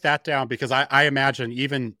so break that down, because I imagine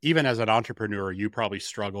even as an entrepreneur, you probably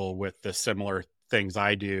struggle with the similar things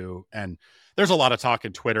I do. And there's a lot of talk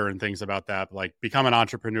in Twitter and things about that, like become an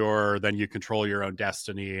entrepreneur, then you control your own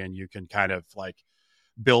destiny and you can kind of like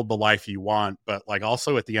build the life you want. But like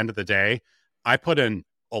also at the end of the day, I put in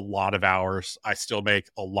a lot of hours. I still make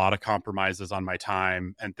a lot of compromises on my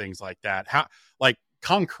time and things like that. How, like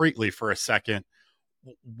concretely for a second,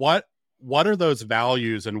 what are those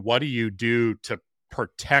values and what do you do to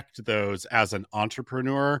protect those as an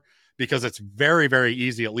entrepreneur? Because it's very, very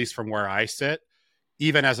easy, at least from where I sit,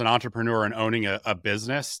 even as an entrepreneur and owning a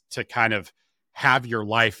business, to kind of have your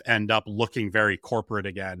life end up looking very corporate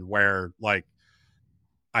again, where like,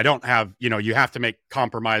 I don't have, you have to make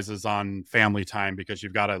compromises on family time because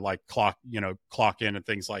you've got to like clock in and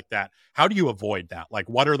things like that. How do you avoid that? Like,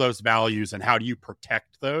 what are those values and how do you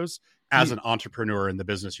protect those as an entrepreneur in the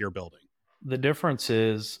business you're building? The difference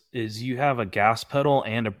is you have a gas pedal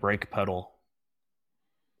and a brake pedal.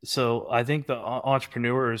 So I think the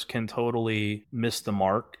entrepreneurs can totally miss the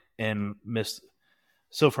mark and miss.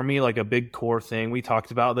 So for me, like a big core thing, we talked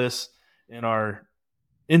about this in our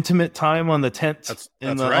intimate time on the tent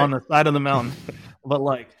on the side of the mountain. But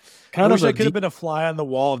like, I wish I could have been a fly on the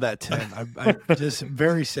wall of that tent. I'm just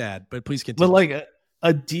very sad, but please continue. But like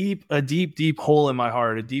a deep hole in my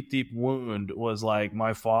heart, a deep wound was like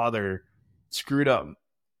my father screwed up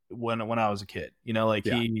when I was a kid.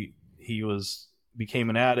 He became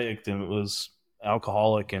an addict and was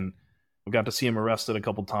alcoholic, and we got to see him arrested a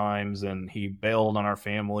couple times, and he bailed on our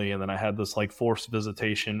family. And then I had this like forced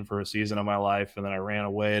visitation for a season of my life, and then I ran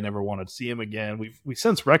away and never wanted to see him again. We've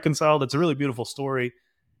since reconciled. It's a really beautiful story.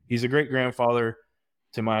 He's a great grandfather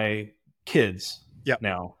to my kids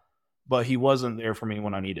now, but he wasn't there for me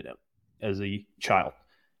when I needed him as a child.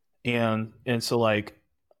 And so like,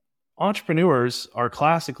 entrepreneurs are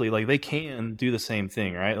classically like, they can do the same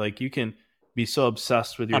thing, right? Like you can be so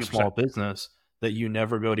obsessed with your 100%. Small business that you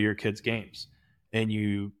never go to your kids' games, and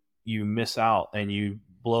you miss out and you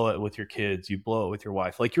blow it with your kids, you blow it with your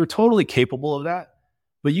wife. Like you're totally capable of that,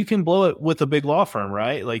 but you can blow it with a big law firm,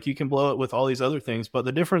 right? Like you can blow it with all these other things. But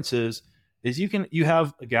the difference is you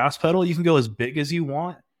have a gas pedal, you can go as big as you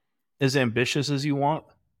want, as ambitious as you want,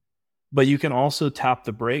 but you can also tap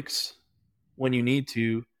the brakes when you need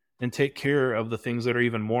to and take care of the things that are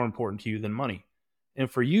even more important to you than money. And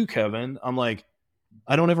for you, Kevin, I'm like,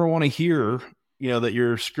 I don't ever want to hear, that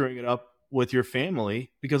you're screwing it up with your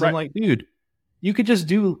family, because I'm like, dude, you could just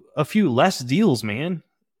do a few less deals, man.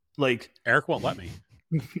 Like Eric won't let me.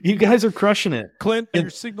 You guys are crushing it. Clint, your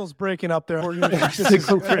signal's breaking up there. We're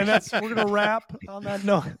gonna wrap on that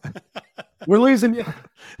note. We're losing you.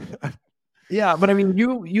 Yeah, but I mean,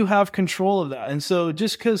 you have control of that. And so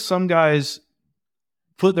just because some guys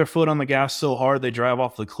put their foot on the gas so hard they drive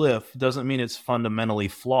off the cliff doesn't mean it's fundamentally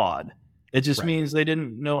flawed. It just means they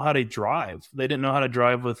didn't know how to drive. They didn't know how to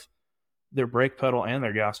drive with their brake pedal and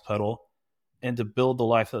their gas pedal, and to build the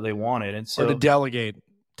life that they wanted. And so, or to delegate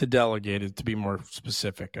it, to be more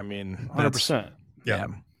specific. I mean, 100%. Yeah,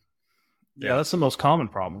 that's the most common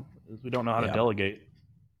problem, is we don't know how to delegate.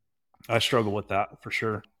 I struggle with that for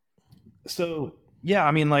sure. So yeah,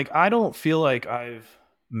 I mean, like, I don't feel like I've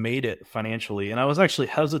made it financially. And I was actually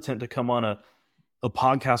hesitant to come on a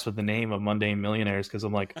podcast with the name of Mundane Millionaires, because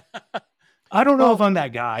I'm like, I don't know if I'm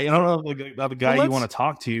that guy. I don't know if I'm the guy you want to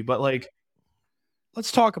talk to, but like,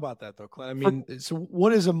 let's talk about that though, Clint. I mean, so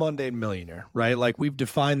what is a mundane millionaire, right? Like, we've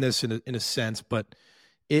defined this in a sense, but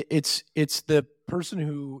it's the person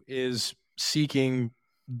who is seeking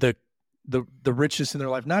the richest in their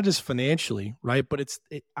life, not just financially, right? But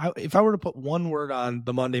if I were to put one word on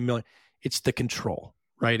the mundane millionaire, it's the control,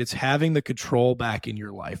 right? It's having the control back in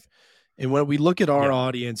your life. And when we look at our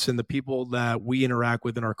audience and the people that we interact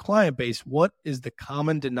with in our client base, what is the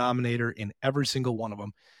common denominator in every single one of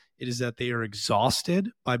them? It is that they are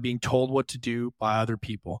exhausted by being told what to do by other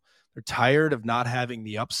people. They're tired of not having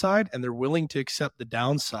the upside, and they're willing to accept the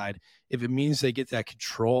downside if it means they get that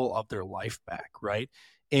control of their life back, right?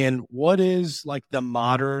 And what is like the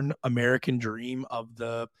modern American dream of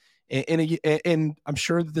the, and I'm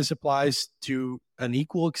sure that this applies to an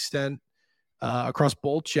equal extent across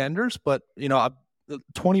both genders, but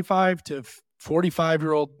 25 to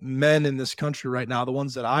 45-year-old men in this country right now, the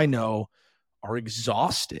ones that I know, are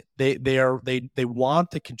exhausted. They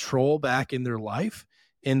want the control back in their life.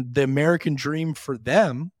 And the American dream for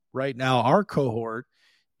them right now, our cohort,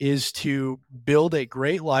 is to build a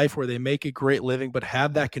great life where they make a great living, but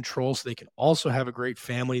have that control so they can also have a great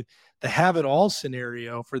family. The have it all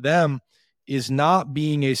scenario for them is not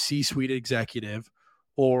being a C-suite executive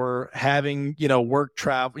or having, work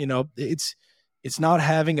travel. It's not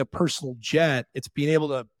having a personal jet. It's being able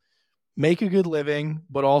to make a good living,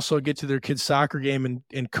 but also get to their kid's soccer game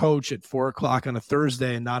and coach at 4:00 on a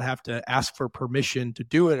Thursday and not have to ask for permission to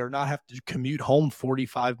do it, or not have to commute home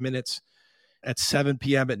 45 minutes at 7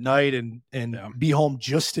 p.m. at night and be home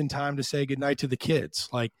just in time to say goodnight to the kids.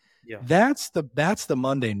 Like that's the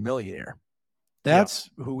mundane millionaire. That's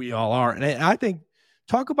who we all are. And I think,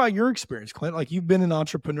 talk about your experience, Clint. Like, you've been an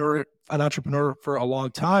entrepreneur for a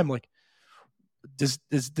long time. Like, does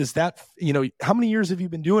that, how many years have you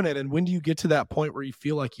been doing it, and when do you get to that point where you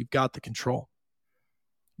feel like you've got the control?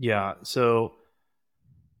 Yeah. So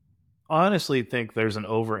I honestly think there's an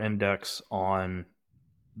over-index on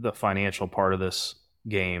the financial part of this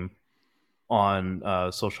game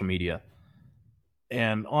on social media.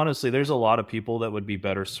 And honestly, there's a lot of people that would be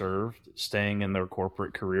better served staying in their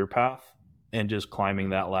corporate career path and just climbing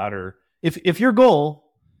that ladder. If your goal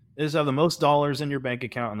is to have the most dollars in your bank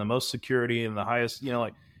account and the most security and the highest,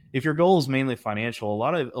 if your goal is mainly financial,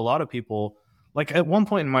 a lot of people, like at one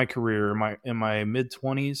point in my career, in my mid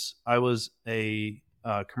 20s, I was a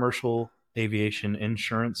commercial aviation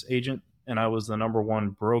insurance agent, and I was the number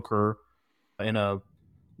one broker in a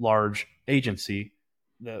large agency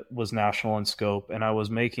that was national in scope, and I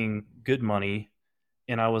was making good money,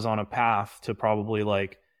 and I was on a path to probably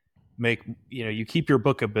make, you keep your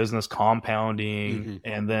book of business compounding,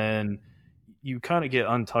 and then you kind of get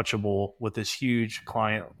untouchable with this huge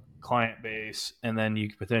client base, and then you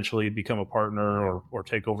potentially become a partner or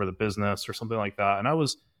take over the business or something like that. And I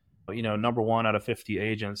was, number one out of 50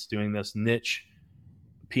 agents doing this niche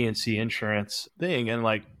P&C insurance thing. And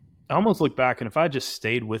I almost look back, and if I just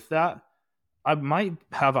stayed with that, I might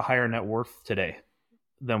have a higher net worth today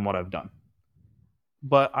than what I've done.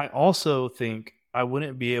 But I also think I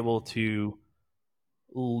wouldn't be able to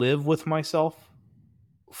live with myself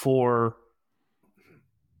for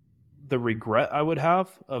the regret I would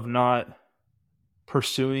have of not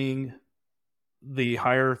pursuing the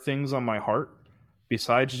higher things on my heart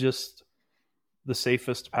besides just the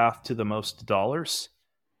safest path to the most dollars,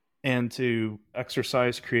 and to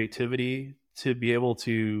exercise creativity to be able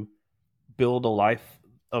to build a life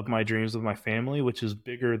of my dreams with my family, which is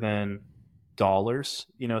bigger than dollars.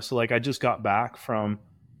 So I just got back from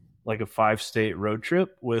a 5-state road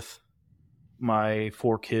trip with my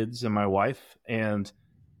 4 kids and my wife, and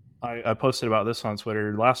I posted about this on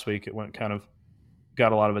Twitter last week. It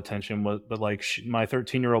got a lot of attention, but my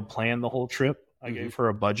 13-year-old planned the whole trip. I gave her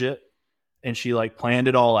a budget, and she planned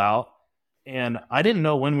it all out, and I didn't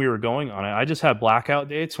know when we were going on it. I just had blackout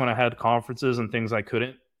dates when I had conferences and things I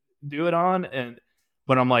couldn't do it on,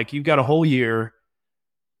 but I'm like, you've got a whole year,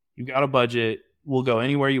 you've got a budget, we'll go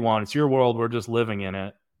anywhere you want, it's your world, we're just living in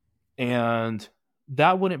it. And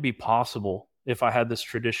that wouldn't be possible if I had this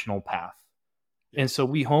traditional path. And so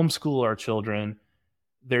we homeschool our children.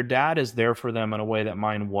 Their dad is there for them in a way that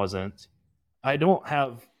mine wasn't. I don't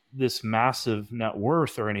have this massive net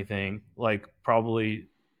worth or anything. Probably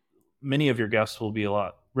many of your guests will be a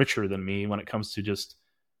lot richer than me when it comes to just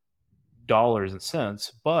dollars and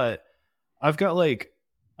cents, but I've got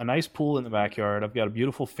a nice pool in the backyard. I've got a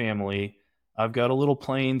beautiful family. I've got a little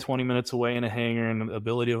plane 20 minutes away in a hangar, and the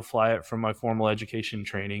ability to fly it from my formal education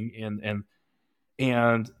training,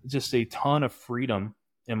 and just a ton of freedom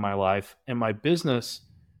in my life. And my business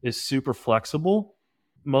is super flexible.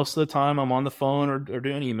 Most of the time I'm on the phone or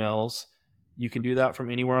doing emails. You can do that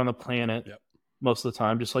from anywhere on the planet. Yep. Most of the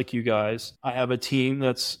time, just like you guys. I have a team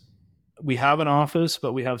we have an office,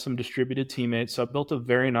 but we have some distributed teammates. So I've built a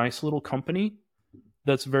very nice little company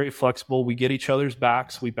that's very flexible. We get each other's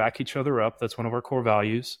backs. We back each other up. That's one of our core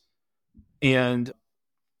values. And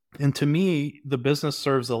to me, the business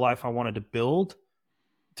serves the life I wanted to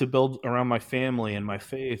build around my family and my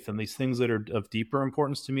faith and these things that are of deeper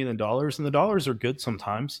importance to me than dollars. And the dollars are good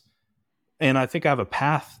sometimes. And I think I have a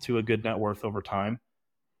path to a good net worth over time.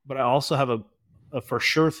 But I also have a for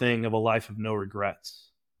sure thing of a life of no regrets.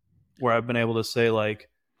 where I've been able to say, like,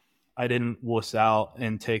 I didn't wuss out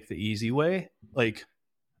and take the easy way, like,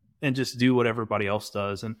 and just do what everybody else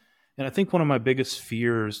does. And I think one of my biggest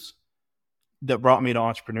fears that brought me to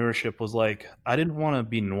entrepreneurship was, like, I didn't want to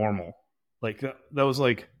be normal. Like, that was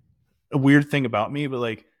like a weird thing about me, but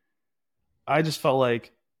like, I just felt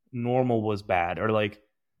like normal was bad, or like,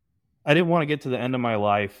 I didn't want to get to the end of my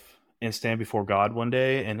life and stand before God one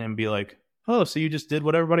day and then be like, oh, so you just did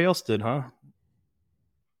what everybody else did, huh?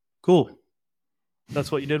 Cool.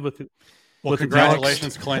 That's what you did with it. Well,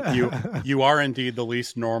 congratulations, Clint. You are indeed the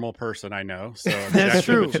least normal person I know. So that's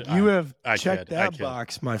true. You have checked that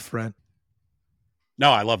box, my friend. No,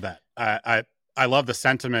 I love that. I love the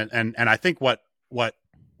sentiment, and I think what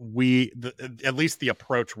we at least the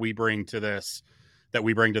approach we bring to this, that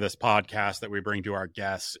we bring to this podcast, that we bring to our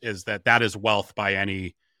guests, is that is wealth by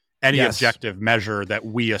any yes. objective measure that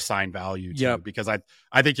we assign value to. Yep. Because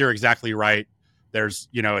I think you're exactly right. There's,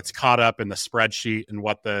 it's caught up in the spreadsheet and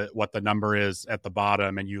what the number is at the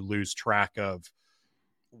bottom, and you lose track of,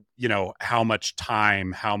 how much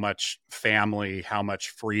time, how much family, how much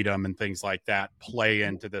freedom and things like that play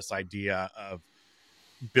into this idea of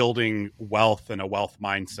building wealth and a wealth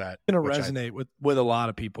mindset. It's going to resonate with a lot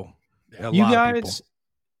of people.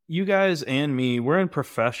 You guys and me, we're in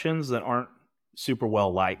professions that aren't super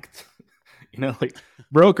well liked. Like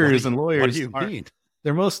brokers and lawyers. What do you mean?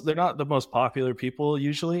 They're not the most popular people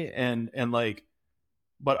usually, and like,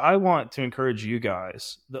 but I want to encourage you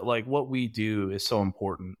guys that, like, what we do is so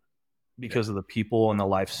important because of the people and the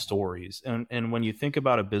life stories. And when you think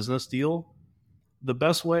about a business deal, the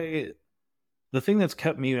thing that's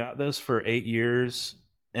kept me at this for 8 years,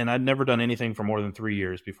 and I'd never done anything for more than 3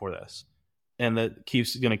 years before this, and that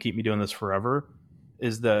keeps going to keep me doing this forever,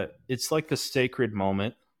 is that it's like the sacred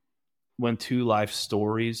moment when two life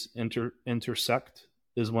stories intersect,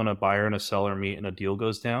 is when a buyer and a seller meet and a deal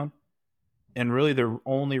goes down. And really the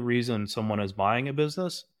only reason someone is buying a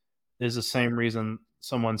business is the same reason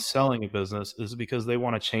someone's selling a business, is because they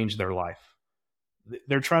want to change their life.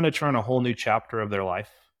 They're trying to turn a whole new chapter of their life.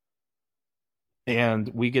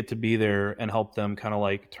 And we get to be there and help them kind of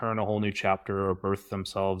like turn a whole new chapter or birth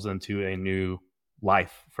themselves into a new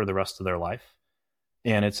life for the rest of their life.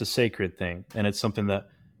 And it's a sacred thing. And it's something that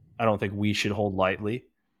I don't think we should hold lightly,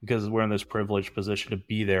 because we're in this privileged position to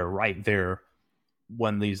be there, right there,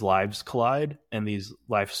 when these lives collide and these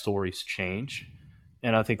life stories change.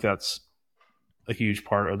 And I think that's a huge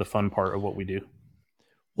part of the fun part of what we do.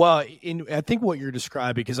 Well, I think what you're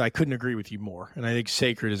describing, because I couldn't agree with you more, and I think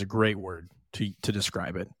sacred is a great word to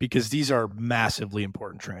describe it, because these are massively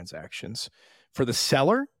important transactions. For the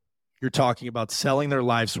seller, you're talking about selling their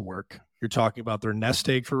life's work. You're talking about their nest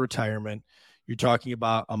egg for retirement. You're talking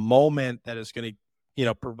about a moment that is going to,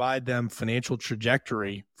 provide them financial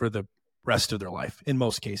trajectory for the rest of their life in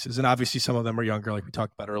most cases. And obviously some of them are younger, like we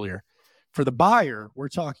talked about earlier. For the buyer, we're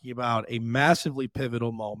talking about a massively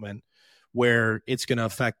pivotal moment where it's going to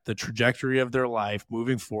affect the trajectory of their life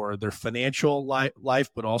moving forward, their financial life,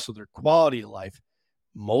 but also their quality of life.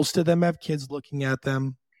 Most of them have kids looking at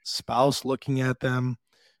them, spouse looking at them,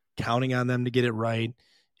 counting on them to get it right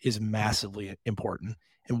is massively important.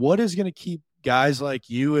 And what is going to keep guys like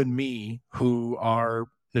you and me, who are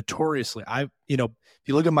notoriously, if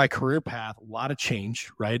you look at my career path, a lot of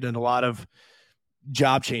change, right? And a lot of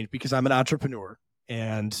job change, because I'm an entrepreneur.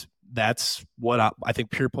 And that's what I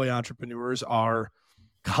think pure play entrepreneurs are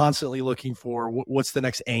constantly looking for. What's the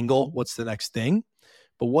next angle? What's the next thing?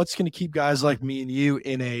 But what's going to keep guys like me and you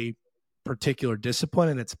in a particular discipline,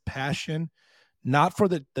 and it's passion, not for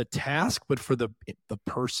the task, but for the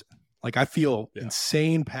person. Like, I feel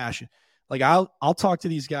insane passion. Like, I'll talk to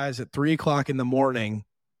these guys at 3:00 in the morning,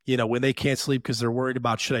 when they can't sleep because they're worried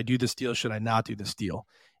about, should I do this deal? Should I not do this deal?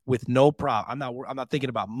 With no problem. I'm not thinking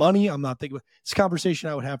about money. I'm not thinking, it's a conversation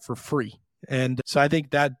I would have for free. And so I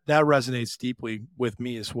think that resonates deeply with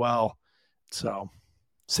me as well. So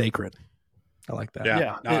sacred. I like that.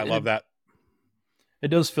 Yeah. No, I love that. It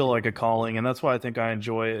does feel like a calling. And that's why I think I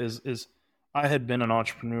enjoy it is I had been an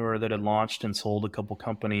entrepreneur that had launched and sold a couple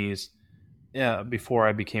companies before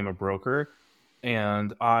I became a broker.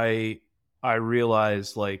 And I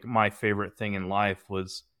realized, like, my favorite thing in life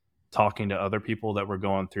was talking to other people that were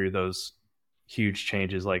going through those huge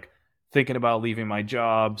changes, like thinking about leaving my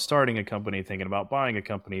job, starting a company, thinking about buying a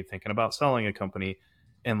company, thinking about selling a company,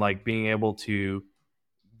 and like being able to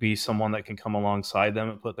be someone that can come alongside them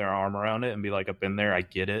and put their arm around it and be like, I've been there, I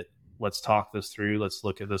get it. Let's talk this through. Let's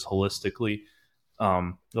look at this holistically.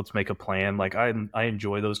 Let's make a plan. Like, I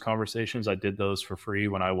enjoy those conversations. I did those for free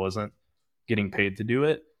when I wasn't getting paid to do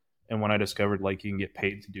it. And when I discovered, like, you can get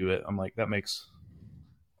paid to do it, I'm like, that makes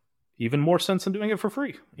even more sense than doing it for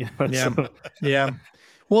free. Yeah. Yeah.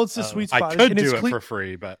 Well, it's the sweet spot. I could do it for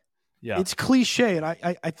free, but yeah, it's cliche.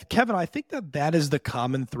 And Kevin, I think that is the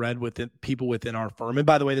common thread within people within our firm. And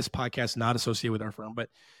by the way, this podcast is not associated with our firm, but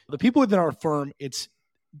the people within our firm, it's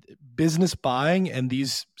business buying and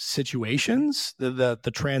these situations,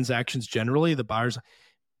 the transactions generally, the buyers,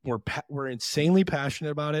 we're insanely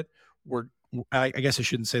passionate about it. I guess I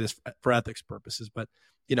shouldn't say this for ethics purposes, but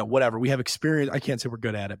whatever. We have experience. I can't say we're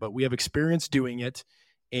good at it, but we have experience doing it,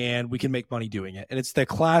 and we can make money doing it. And it's the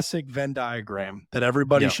classic Venn diagram that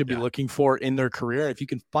everybody should be looking for in their career. If you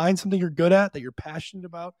can find something you're good at, that you're passionate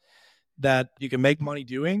about, that you can make money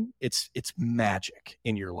doing, it's magic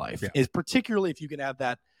in your life. It's particularly if you can have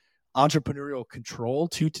that entrepreneurial control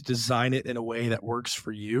to design it in a way that works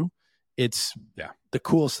for you. It's the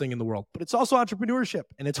coolest thing in the world. But it's also entrepreneurship,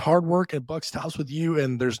 and it's hard work, and buck stops with you,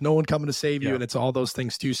 and there's no one coming to save you, and it's all those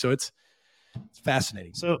things too. So it's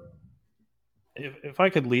fascinating. So if I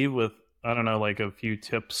could leave with, I don't know, like a few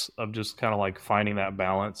tips of just kind of like finding that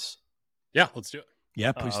balance. Yeah, let's do it.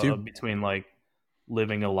 Yeah, please do. Between like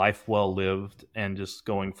living a life well lived and just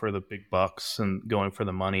going for the big bucks and going for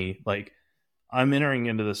the money. Like, I'm entering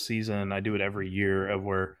into this season, I do it every year, of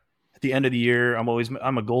where at the end of the year,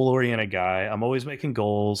 I'm a goal oriented guy. I'm always making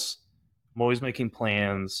goals. I'm always making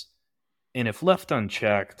plans. And if left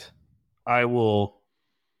unchecked, I will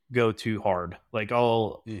go too hard. Like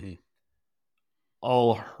I'll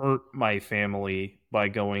hurt my family by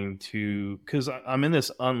going to, because I'm in this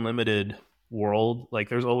unlimited world. Like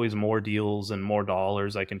there's always more deals and more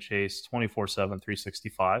dollars I can chase 24/7,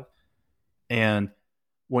 365. And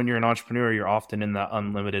when you're an entrepreneur, you're often in that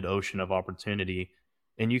unlimited ocean of opportunity,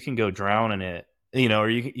 and you can go drown in it, or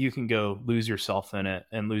you can go lose yourself in it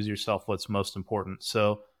and lose yourself what's most important.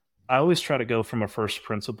 So I always try to go from a first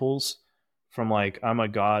principles, from like, I'm a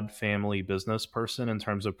God, family, business person in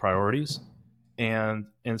terms of priorities. And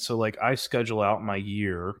so like I schedule out my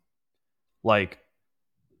year, like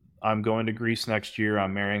I'm going to Greece next year.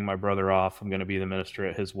 I'm marrying my brother off. I'm going to be the minister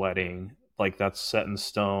at his wedding. Like that's set in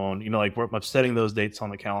stone, like I'm setting those dates on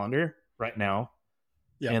the calendar right now.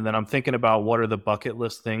 Yeah. And then I'm thinking about what are the bucket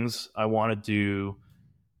list things I want to do,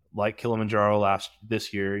 like Kilimanjaro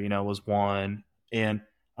this year, was one. And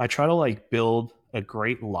I try to like build a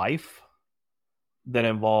great life that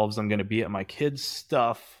involves, I'm going to be at my kids'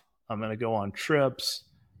 stuff. I'm going to go on trips.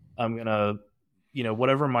 I'm going to,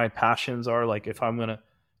 whatever my passions are, like if I'm going to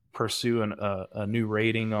pursue a new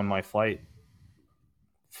rating on my flight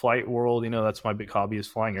world, that's my big hobby, is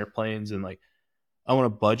flying airplanes. And like, I want to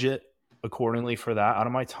budget accordingly for that out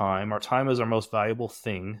of my time. Our time is our most valuable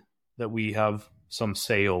thing that we have some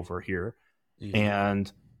say over here.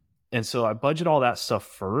 Mm-hmm. And so I budget all that stuff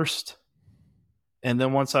first. And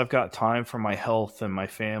then once I've got time for my health and my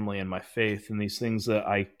family and my faith and these things that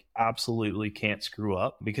I absolutely can't screw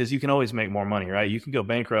up, because you can always make more money, right? You can go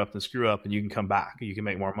bankrupt and screw up and you can come back. You can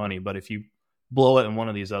make more money. But if you blow it in one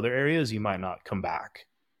of these other areas, you might not come back.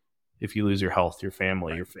 If you lose your health, your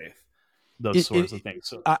family, your faith, those sorts of things.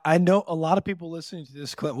 So I know a lot of people listening to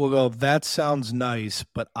this, Clint, will go, that sounds nice,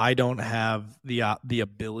 but I don't have the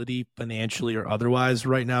ability financially or otherwise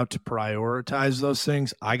right now to prioritize those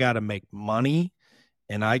things. I got to make money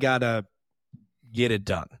and I got to get it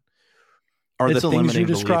done. Are the things you're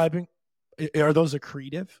describing, are those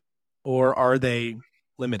accretive or are they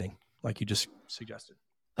limiting, like you just suggested?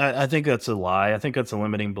 I think that's a lie. I think that's a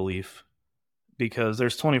limiting belief. Because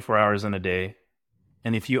there's 24 hours in a day.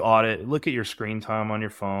 And if you look at your screen time on your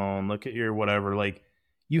phone, look at your whatever, like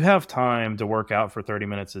you have time to work out for 30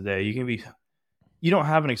 minutes a day. You don't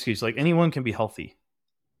have an excuse. Like anyone can be healthy.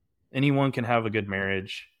 Anyone can have a good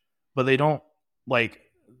marriage, but they don't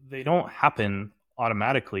happen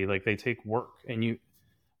automatically. Like they take work. And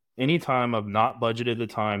anytime I've not budgeted the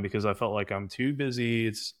time because I felt like I'm too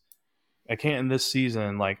busy, I can't in this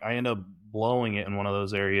season, like I end up blowing it in one of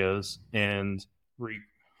those areas and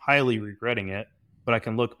highly regretting it. But I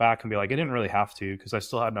can look back and be like, I didn't really have to, because I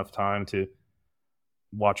still had enough time to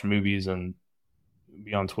watch movies and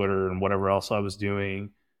be on Twitter and whatever else I was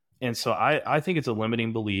doing. And so I think it's a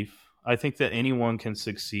limiting belief. I think that anyone can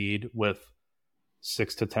succeed with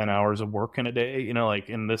 6 to 10 hours of work in a day, like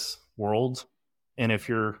in this world. And if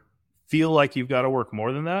you feel like you've got to work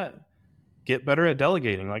more than that, get better at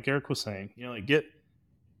delegating, like Eric was saying.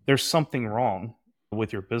 There's something wrong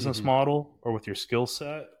with your business model or with your skill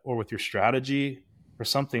set or with your strategy or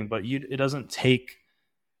something, but it doesn't take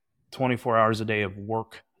 24 hours a day of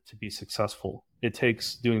work to be successful. It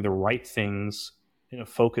takes doing the right things in a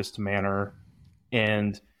focused manner,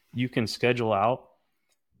 and you can schedule out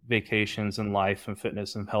vacations and life and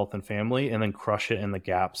fitness and health and family, and then crush it in the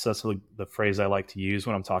gaps. That's the phrase I like to use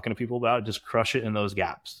when I'm talking to people about it. Just crush it in those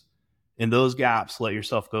gaps. In those gaps, let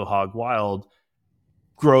yourself go hog wild,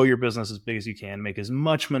 grow your business as big as you can, make as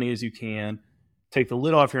much money as you can, take the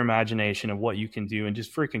lid off your imagination of what you can do and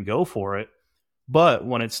just freaking go for it. But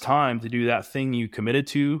when it's time to do that thing you committed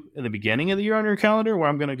to in the beginning of the year on your calendar, where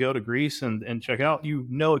I'm going to go to Greece and check out,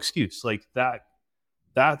 no excuse. Like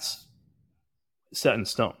that's set in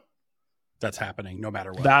stone. That's happening no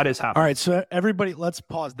matter what. That is happening. All right, so everybody, let's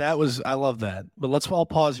pause. I love that. But let's all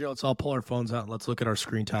pause here. Let's all pull our phones out and let's look at our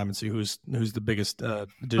screen time and see who's the biggest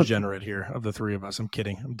degenerate here of the three of us. I'm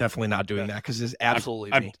kidding. I'm definitely not doing that because it's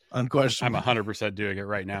absolutely me. Unquestionable. I'm 100% doing it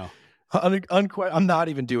right now. I'm not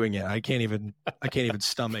even doing it. I can't even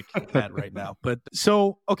stomach that right now. But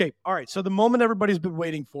so, okay. All right. So the moment everybody's been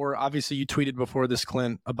waiting for, obviously you tweeted before this,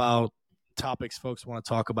 Clint, about topics folks want to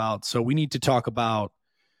talk about. So we need to talk about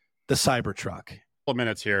the Cybertruck. Couple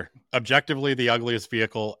minutes here. Objectively, the ugliest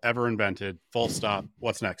vehicle ever invented. Full stop.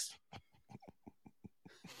 What's next?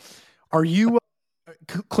 Are you,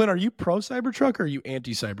 Clint? Are you pro Cybertruck or are you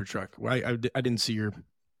anti Cybertruck? I didn't see your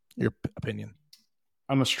opinion.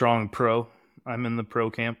 I'm a strong pro. I'm in the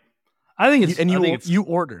pro camp. I think it's you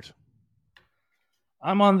ordered.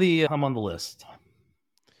 I'm on the list.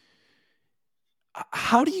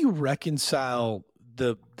 How do you reconcile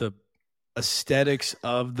the aesthetics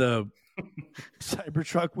of the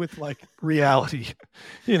Cybertruck with like reality?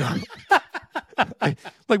 You know,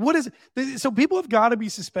 like what is it? So people have got to be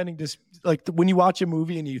suspending this. Like when you watch a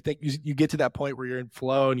movie and you think you get to that point where you're in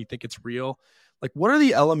flow and you think it's real. Like, what are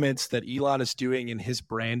the elements that Elon is doing in his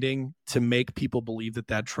branding to make people believe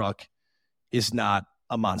that truck is not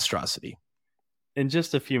a monstrosity? In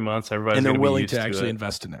just a few months, everybody's and they're willing to actually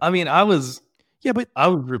invest in it. I mean, I was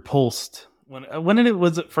repulsed when it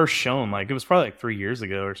was first shown. Like it was probably like 3 years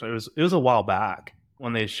ago or so. It was a while back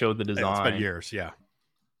when they showed the design. It's been years, yeah.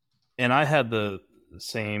 And I had the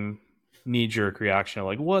same knee-jerk reaction,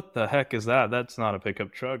 like, "What the heck is that? That's not a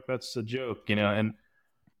pickup truck. That's a joke," you know.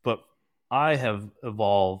 But I have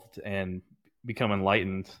evolved and become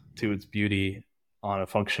enlightened to its beauty on a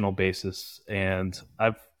functional basis, and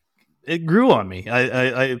it grew on me.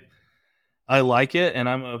 I like it, and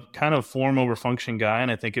I'm a kind of form over function guy, and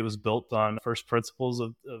I think it was built on first principles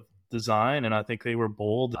of design, and I think they were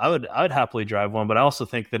bold. I'd happily drive one, but I also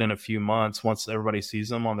think that in a few months, once everybody sees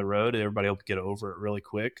them on the road, everybody will get over it really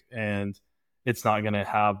quick, and it's not going to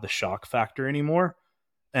have the shock factor anymore,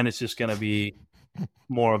 and it's just going to be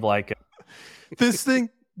more of like this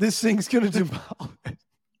thing's gonna demolish.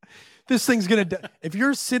 This thing's gonna if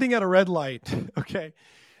you're sitting at a red light, okay,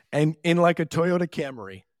 and in like a Toyota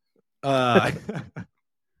Camry,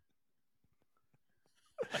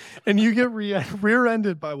 and you get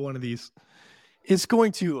rear-ended by one of these, it's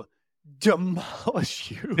going to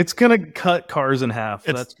demolish you. It's gonna cut cars in half.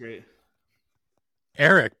 That's great.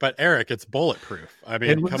 Eric, it's bulletproof. I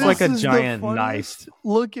mean, it looks like a giant knife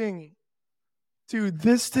looking. Dude,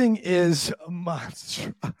 this thing is a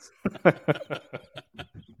monster.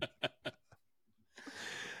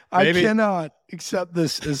 I cannot accept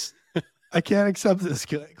this I can't accept this,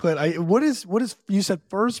 Clint. What is you said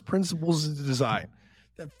first principles of design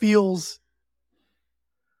that feels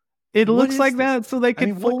it looks like that so they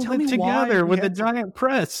can fold it together with a giant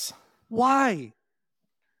press. Why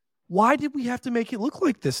did we have to make it look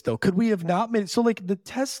like this though? Could we have not made it so like the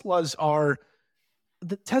Teslas are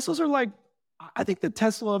like, I think the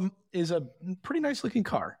Tesla is a pretty nice looking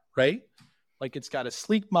car, right? Like it's got a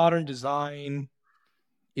sleek, modern design.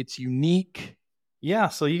 It's unique. Yeah,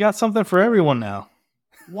 so you got something for everyone now.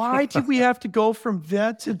 Why did we have to go from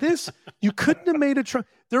that to this? You couldn't have made a truck.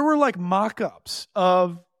 There were like mock-ups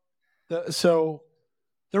of the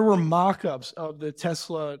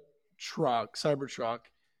Tesla truck, Cybertruck,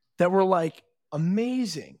 that were like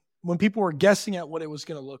amazing when people were guessing at what it was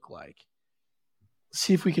going to look like.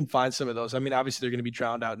 See if we can find some of those. I mean, obviously they're going to be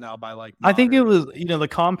drowned out now by like I think it was, the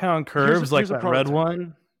compound curves, like that red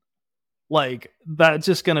one. Like that's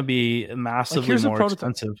just going to be massively more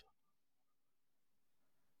expensive.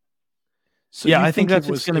 So yeah, I think that's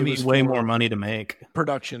just going to be way more money to make.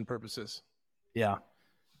 Production purposes. Yeah.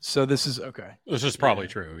 So this is okay. This is probably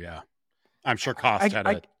true. Yeah. I'm sure cost had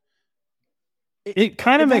it. It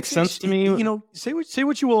kind of makes sense to me. Say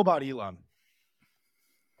what you will about Elon.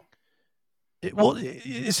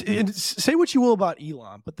 Say what you will about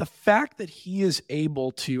Elon, but the fact that he is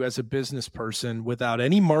able to, as a business person, without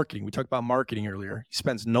any marketing, we talked about marketing earlier, he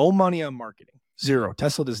spends no money on marketing. Zero.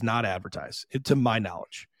 Tesla does not advertise, to my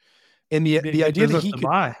knowledge. And the idea that he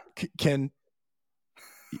can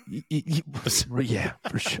Yeah,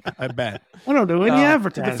 for sure. I bet. I don't do any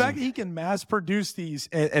advertising. The fact that he can mass produce these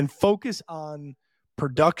and focus on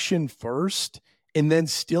production first, and then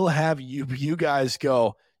still have you guys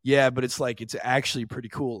go, yeah, but it's actually pretty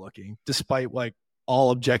cool looking, despite like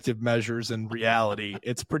all objective measures and reality.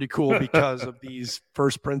 It's pretty cool because of these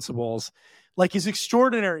first principles. Like, his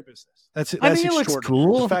extraordinary business. That's I think it looks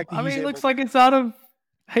cool. It looks like it's out of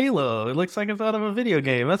Halo. It looks like it's out of a video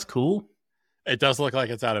game. That's cool. It does look like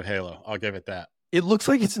it's out of Halo. I'll give it that. It looks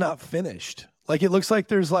like it's not finished. Like, it looks like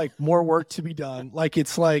there's like more work to be done. Like,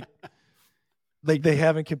 it's like they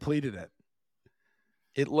haven't completed it.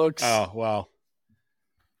 It looks. Oh, well.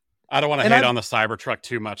 I don't want to hate on the Cybertruck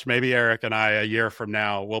too much. Maybe Eric and I, a year from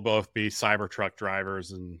now, we'll both be Cybertruck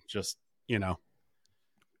drivers and just,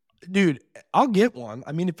 Dude, I'll get one.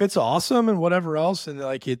 I mean, if it's awesome and whatever else, and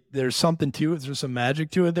like there's something to it, there's some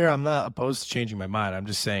magic to it there, I'm not opposed to changing my mind. I'm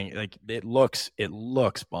just saying, like, it looks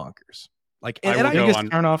bonkers. Like,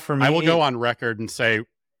 turn off for me. I will go on record and say,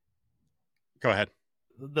 go ahead.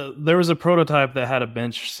 There was a prototype that had a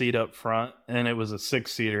bench seat up front, and it was a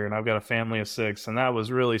 6-seater, and I've got a family of 6, and I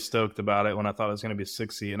was really stoked about it when I thought it was going to be a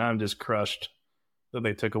 6-seat, and I'm just crushed that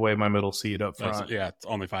they took away my middle seat up front. It's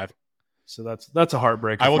only 5. So that's a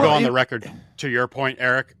heartbreaker. I will go on the record, to your point,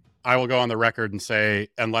 Eric. I will go on the record and say,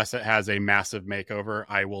 unless it has a massive makeover,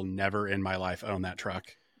 I will never in my life own that truck.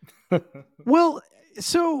 Well,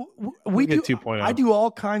 so we do 2.0. I do all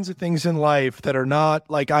kinds of things in life that are not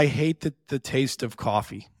like, I hate the taste of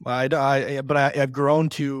coffee. But I've grown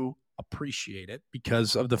to appreciate it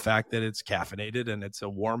because of the fact that it's caffeinated and it's a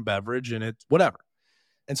warm beverage and it's whatever.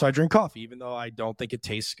 And so I drink coffee, even though I don't think it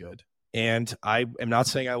tastes good. And I am not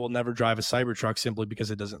saying I will never drive a Cybertruck simply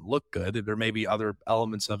because it doesn't look good. There may be other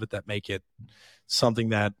elements of it that make it something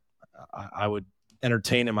that I would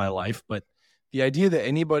entertain in my life. But the idea that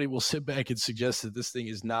anybody will sit back and suggest that this thing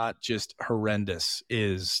is not just horrendous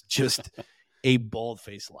is just a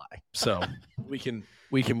bold-faced lie. So we can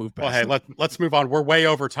move past. Well, hey, let's move on. We're way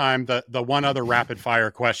over time. The one other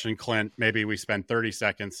rapid-fire question, Clint, maybe we spend 30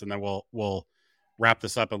 seconds and then we'll wrap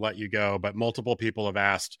this up and let you go. But multiple people have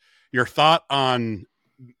asked your thought on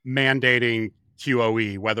mandating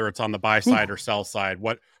QOE, whether it's on the buy side or sell side.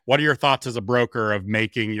 What are your thoughts as a broker of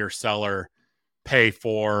making your seller pay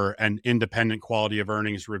for an independent quality of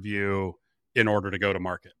earnings review in order to go to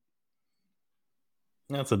market?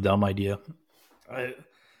 That's a dumb idea.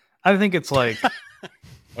 I think it's like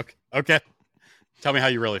okay. Tell me how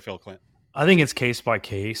you really feel, Clint. I think it's case by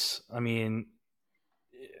case. I mean,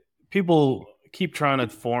 people keep trying to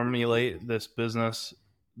formulate this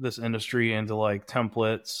industry into like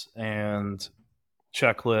templates and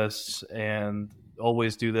checklists and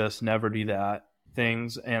always do this, never do that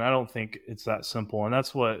things. And I don't think it's that simple. And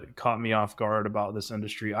that's what caught me off guard about this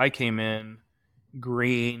industry. I came in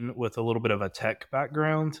green with a little bit of a tech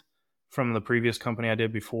background from the previous company I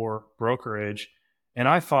did before brokerage. And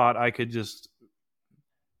I thought I could just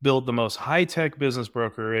build the most high-tech business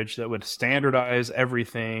brokerage that would standardize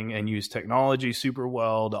everything and use technology super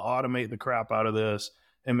well to automate the crap out of this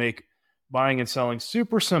and make buying and selling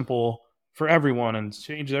super simple for everyone and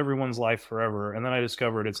change everyone's life forever. And then I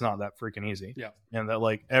discovered it's not that freaking easy. Yeah. And that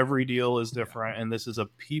like every deal is different. And this is a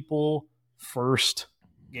people first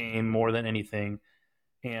game more than anything.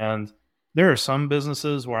 And there are some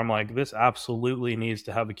businesses where I'm like, this absolutely needs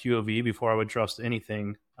to have a QOV before I would trust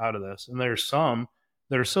anything out of this. And there's some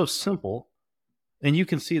that are so simple, and you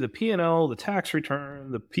can see the P&L, the tax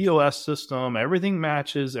return, the POS system, everything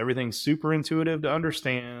matches, everything's super intuitive to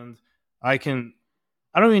understand. I don't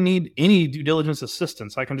even need any due diligence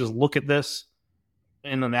assistance. I can just look at this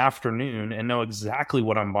in an afternoon and know exactly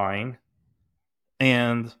what I'm buying,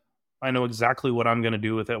 and I know exactly what I'm going to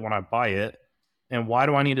do with it when I buy it. And why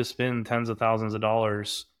do I need to spend tens of thousands of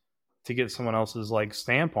dollars to get someone else's like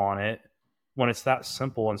stamp on it when it's that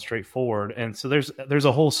simple and straightforward? And so there's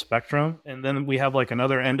a whole spectrum. And then we have like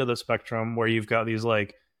another end of the spectrum where you've got these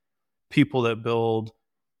like people that build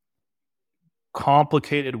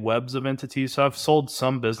complicated webs of entities. So I've sold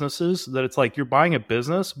some businesses that it's like you're buying a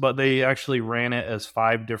business, but they actually ran it as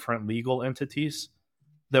 5 different legal entities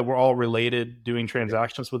that were all related, doing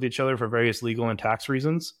transactions with each other for various legal and tax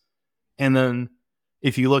reasons. And then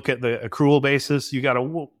if you look at the accrual basis, you got a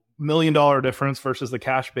 $1 million difference versus the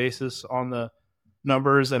cash basis on the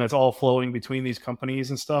numbers, and it's all flowing between these companies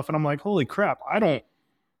and stuff. And I'm like, holy crap,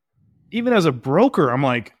 even as a broker, I'm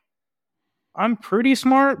like, I'm pretty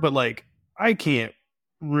smart, but like, I can't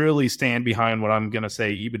really stand behind what I'm going to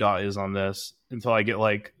say EBITDA is on this until I get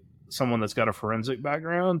like someone that's got a forensic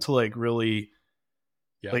background to like really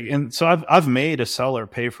Yeah. Like, and so I've made a seller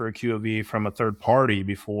pay for a QOV from a third party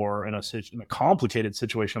before in a complicated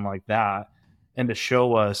situation like that, and to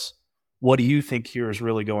show us, what do you think here is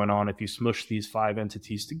really going on if you smush these 5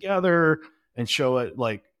 entities together, and show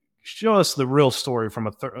us the real story from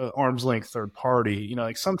a arm's length third party. You know,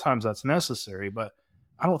 like sometimes that's necessary, but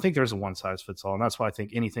I don't think there's a one size fits all. And that's why I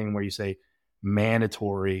think anything where you say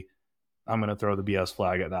mandatory, I'm going to throw the BS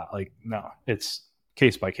flag at that. Like, no, it's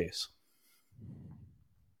case by case.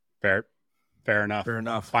 Fair enough. Fair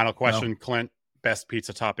enough. Final question, Clint, best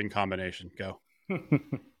pizza topping combination. Go.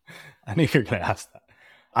 I knew you were going to ask that.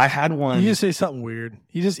 I had one. You just say something weird.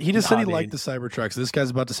 He just said he liked the Cybertruck. So this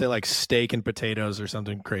guy's about to say like steak and potatoes or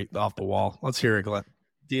something great off the wall. Let's hear it, Glenn.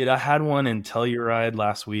 Dude, I had one in Telluride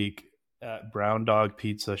last week at Brown Dog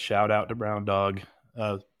Pizza. Shout out to Brown Dog.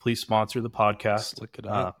 Please sponsor the podcast. Just look it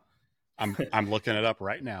up. I'm looking it up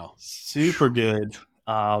right now. Super good.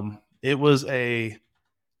 It was a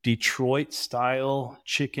Detroit style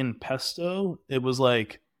chicken pesto. It was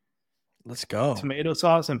like, let's go, tomato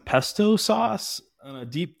sauce and pesto sauce on a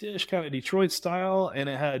deep dish, kind of Detroit style, and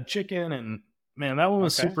it had chicken, and man, that one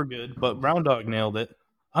was super good. But Brown Dog nailed it.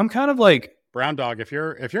 I'm kind of like, Brown Dog, if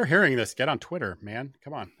you're hearing this, get on Twitter, man.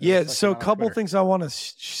 Come on. Yeah, so a couple things I want to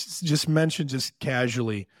just mention just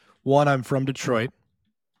casually. One, I'm from Detroit,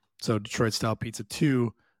 so Detroit style pizza.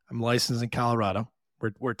 2, I'm licensed in Colorado,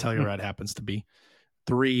 where Telluride happens to be.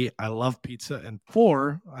 3, I love pizza. And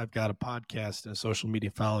 4, I've got a podcast and a social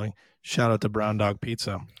media following. Shout out to Brown Dog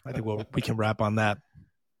Pizza. I think we can wrap on that.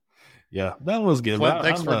 Yeah, that was good. Clint,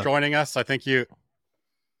 thanks for joining us. I'm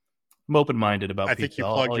open-minded about pizza. I think you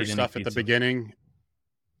plugged your stuff at the beginning.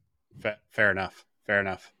 Fair enough.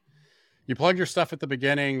 You plugged your stuff at the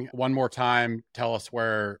beginning. One more time, tell us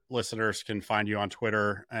where listeners can find you on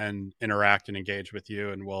Twitter and interact and engage with you,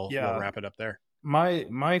 and we'll wrap it up there.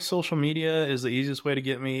 My social media is the easiest way to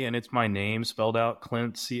get me, and it's my name spelled out,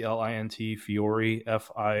 Clint, Clint, Fiore,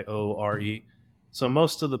 Fiore. So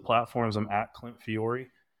most of the platforms I'm at Clint Fiore.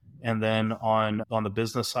 And then on the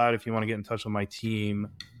business side, if you want to get in touch with my team,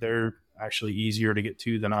 they're actually easier to get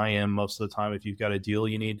to than I am most of the time. If you've got a deal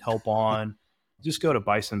you need help on, just go to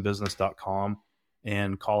bisonbusiness.com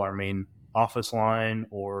and call our main office line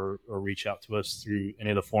or reach out to us through any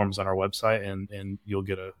of the forms on our website, and you'll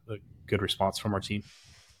get a good response from our team.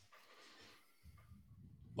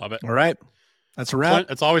 Love it. All right. That's a wrap. Clint,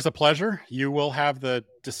 it's always a pleasure. You will have the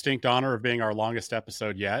distinct honor of being our longest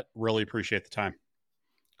episode yet. Really appreciate the time.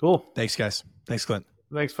 Cool. Thanks, guys. Thanks, Clint.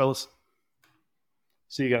 Thanks, fellas.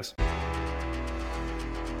 See you guys.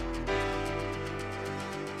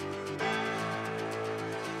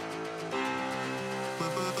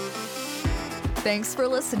 Thanks for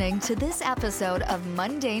listening to this episode of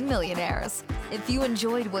Mundane Millionaires. If you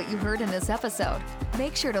enjoyed what you heard in this episode,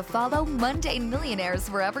 make sure to follow Mundane Millionaires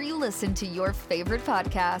wherever you listen to your favorite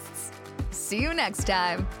podcasts. See you next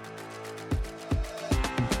time.